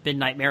episodes of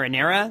Midnight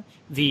Marinera,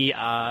 the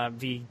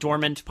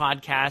dormant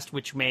podcast,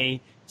 which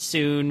may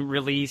soon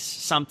release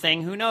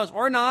something. Who knows?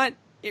 Or not.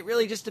 It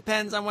really just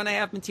depends on when I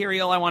have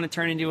material I want to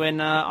turn into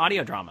an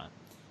audio drama.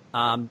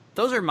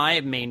 Those are my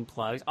main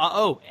plugs.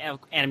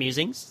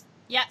 Animusings.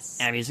 Yes.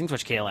 Animusings,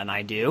 which Kayla and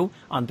I do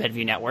on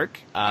Bedview Network.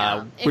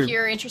 If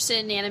you're interested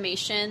in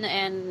animation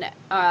and,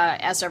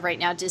 as of right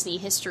now, Disney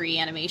history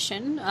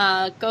animation,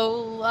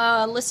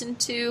 go listen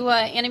to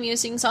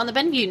Animusings on the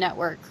Bedview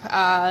Network.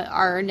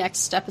 Our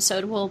next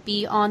episode will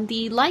be on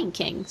The Lion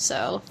King,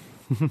 so...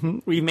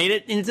 We made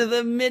it into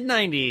the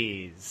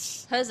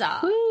mid-90s. Huzzah.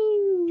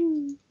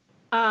 Woo.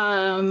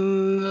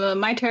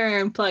 My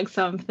turn, plug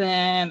something,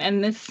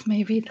 and this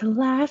may be the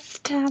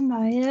last time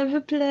I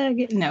ever plug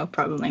it. No,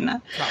 probably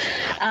not.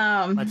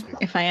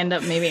 If I end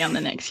up maybe on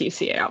the next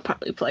UCA, I'll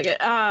probably plug it.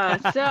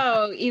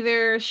 So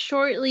either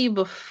shortly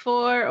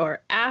before or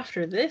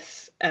after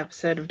this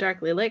episode of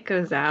Darkly Lit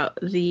goes out,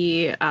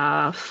 the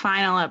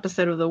final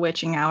episode of The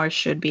Witching Hour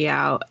should be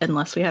out,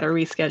 unless we had to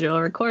reschedule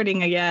a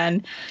recording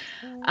again.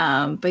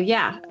 But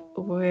yeah,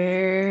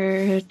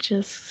 we're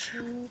just...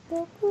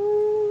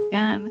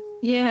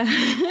 Yeah.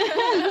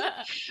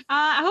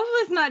 I hope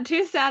it's not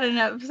too sad an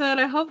episode.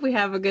 I hope we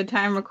have a good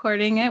time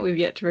recording it. We've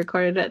yet to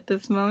record it at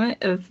this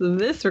moment of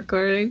this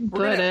recording.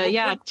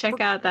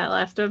 Check out that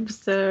last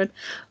episode.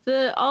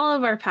 All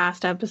of our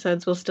past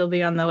episodes will still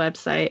be on the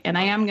website, and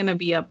I am going to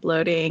be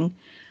uploading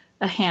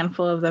a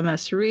handful of the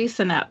most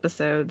recent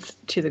episodes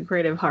to the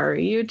Creative Horror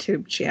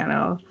YouTube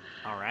channel.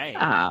 All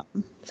right.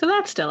 So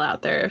that's still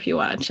out there if you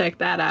want to check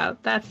that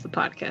out. That's the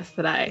podcast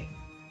that I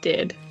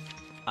did.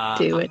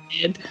 Did.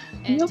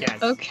 Yes.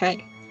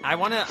 Okay. I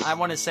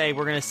wanna say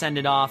we're gonna send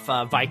it off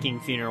Viking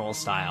funeral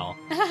style.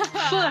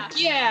 Fuck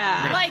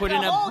yeah! We're gonna put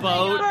in a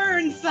boat,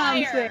 burn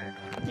something.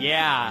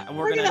 Yeah, and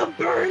we're gonna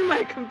burn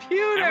my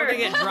computer.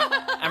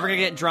 And we're gonna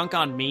get drunk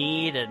on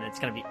mead, and it's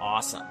gonna be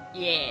awesome.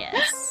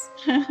 Yes.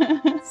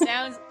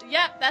 Sounds.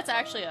 Yep, that's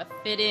actually a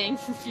fitting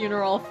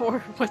funeral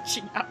for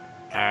Witching Hour.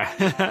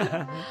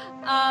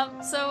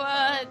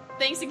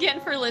 Thanks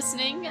again for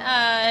listening.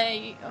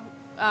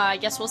 I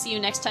guess we'll see you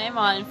next time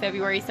on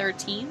February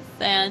 13th,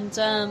 and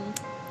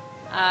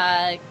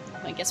I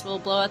guess we'll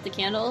blow out the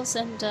candles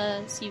and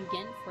see you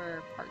again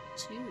for part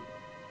 2.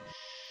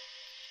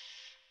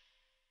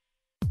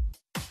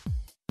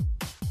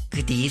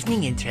 Good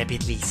evening,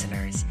 intrepid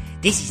listeners.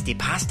 This is the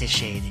Pasta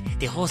Shade,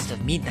 the host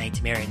of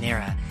Midnight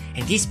Marinera,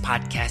 and this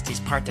podcast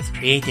is part of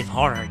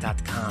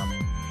CreativeHorror.com,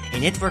 a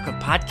network of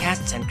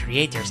podcasts and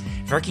creators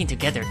working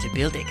together to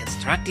build a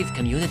constructive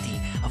community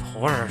of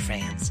horror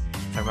fans.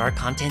 For more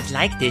content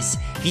like this,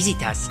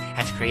 visit us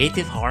at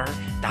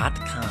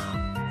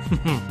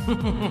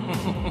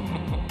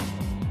CreativeHorror.com.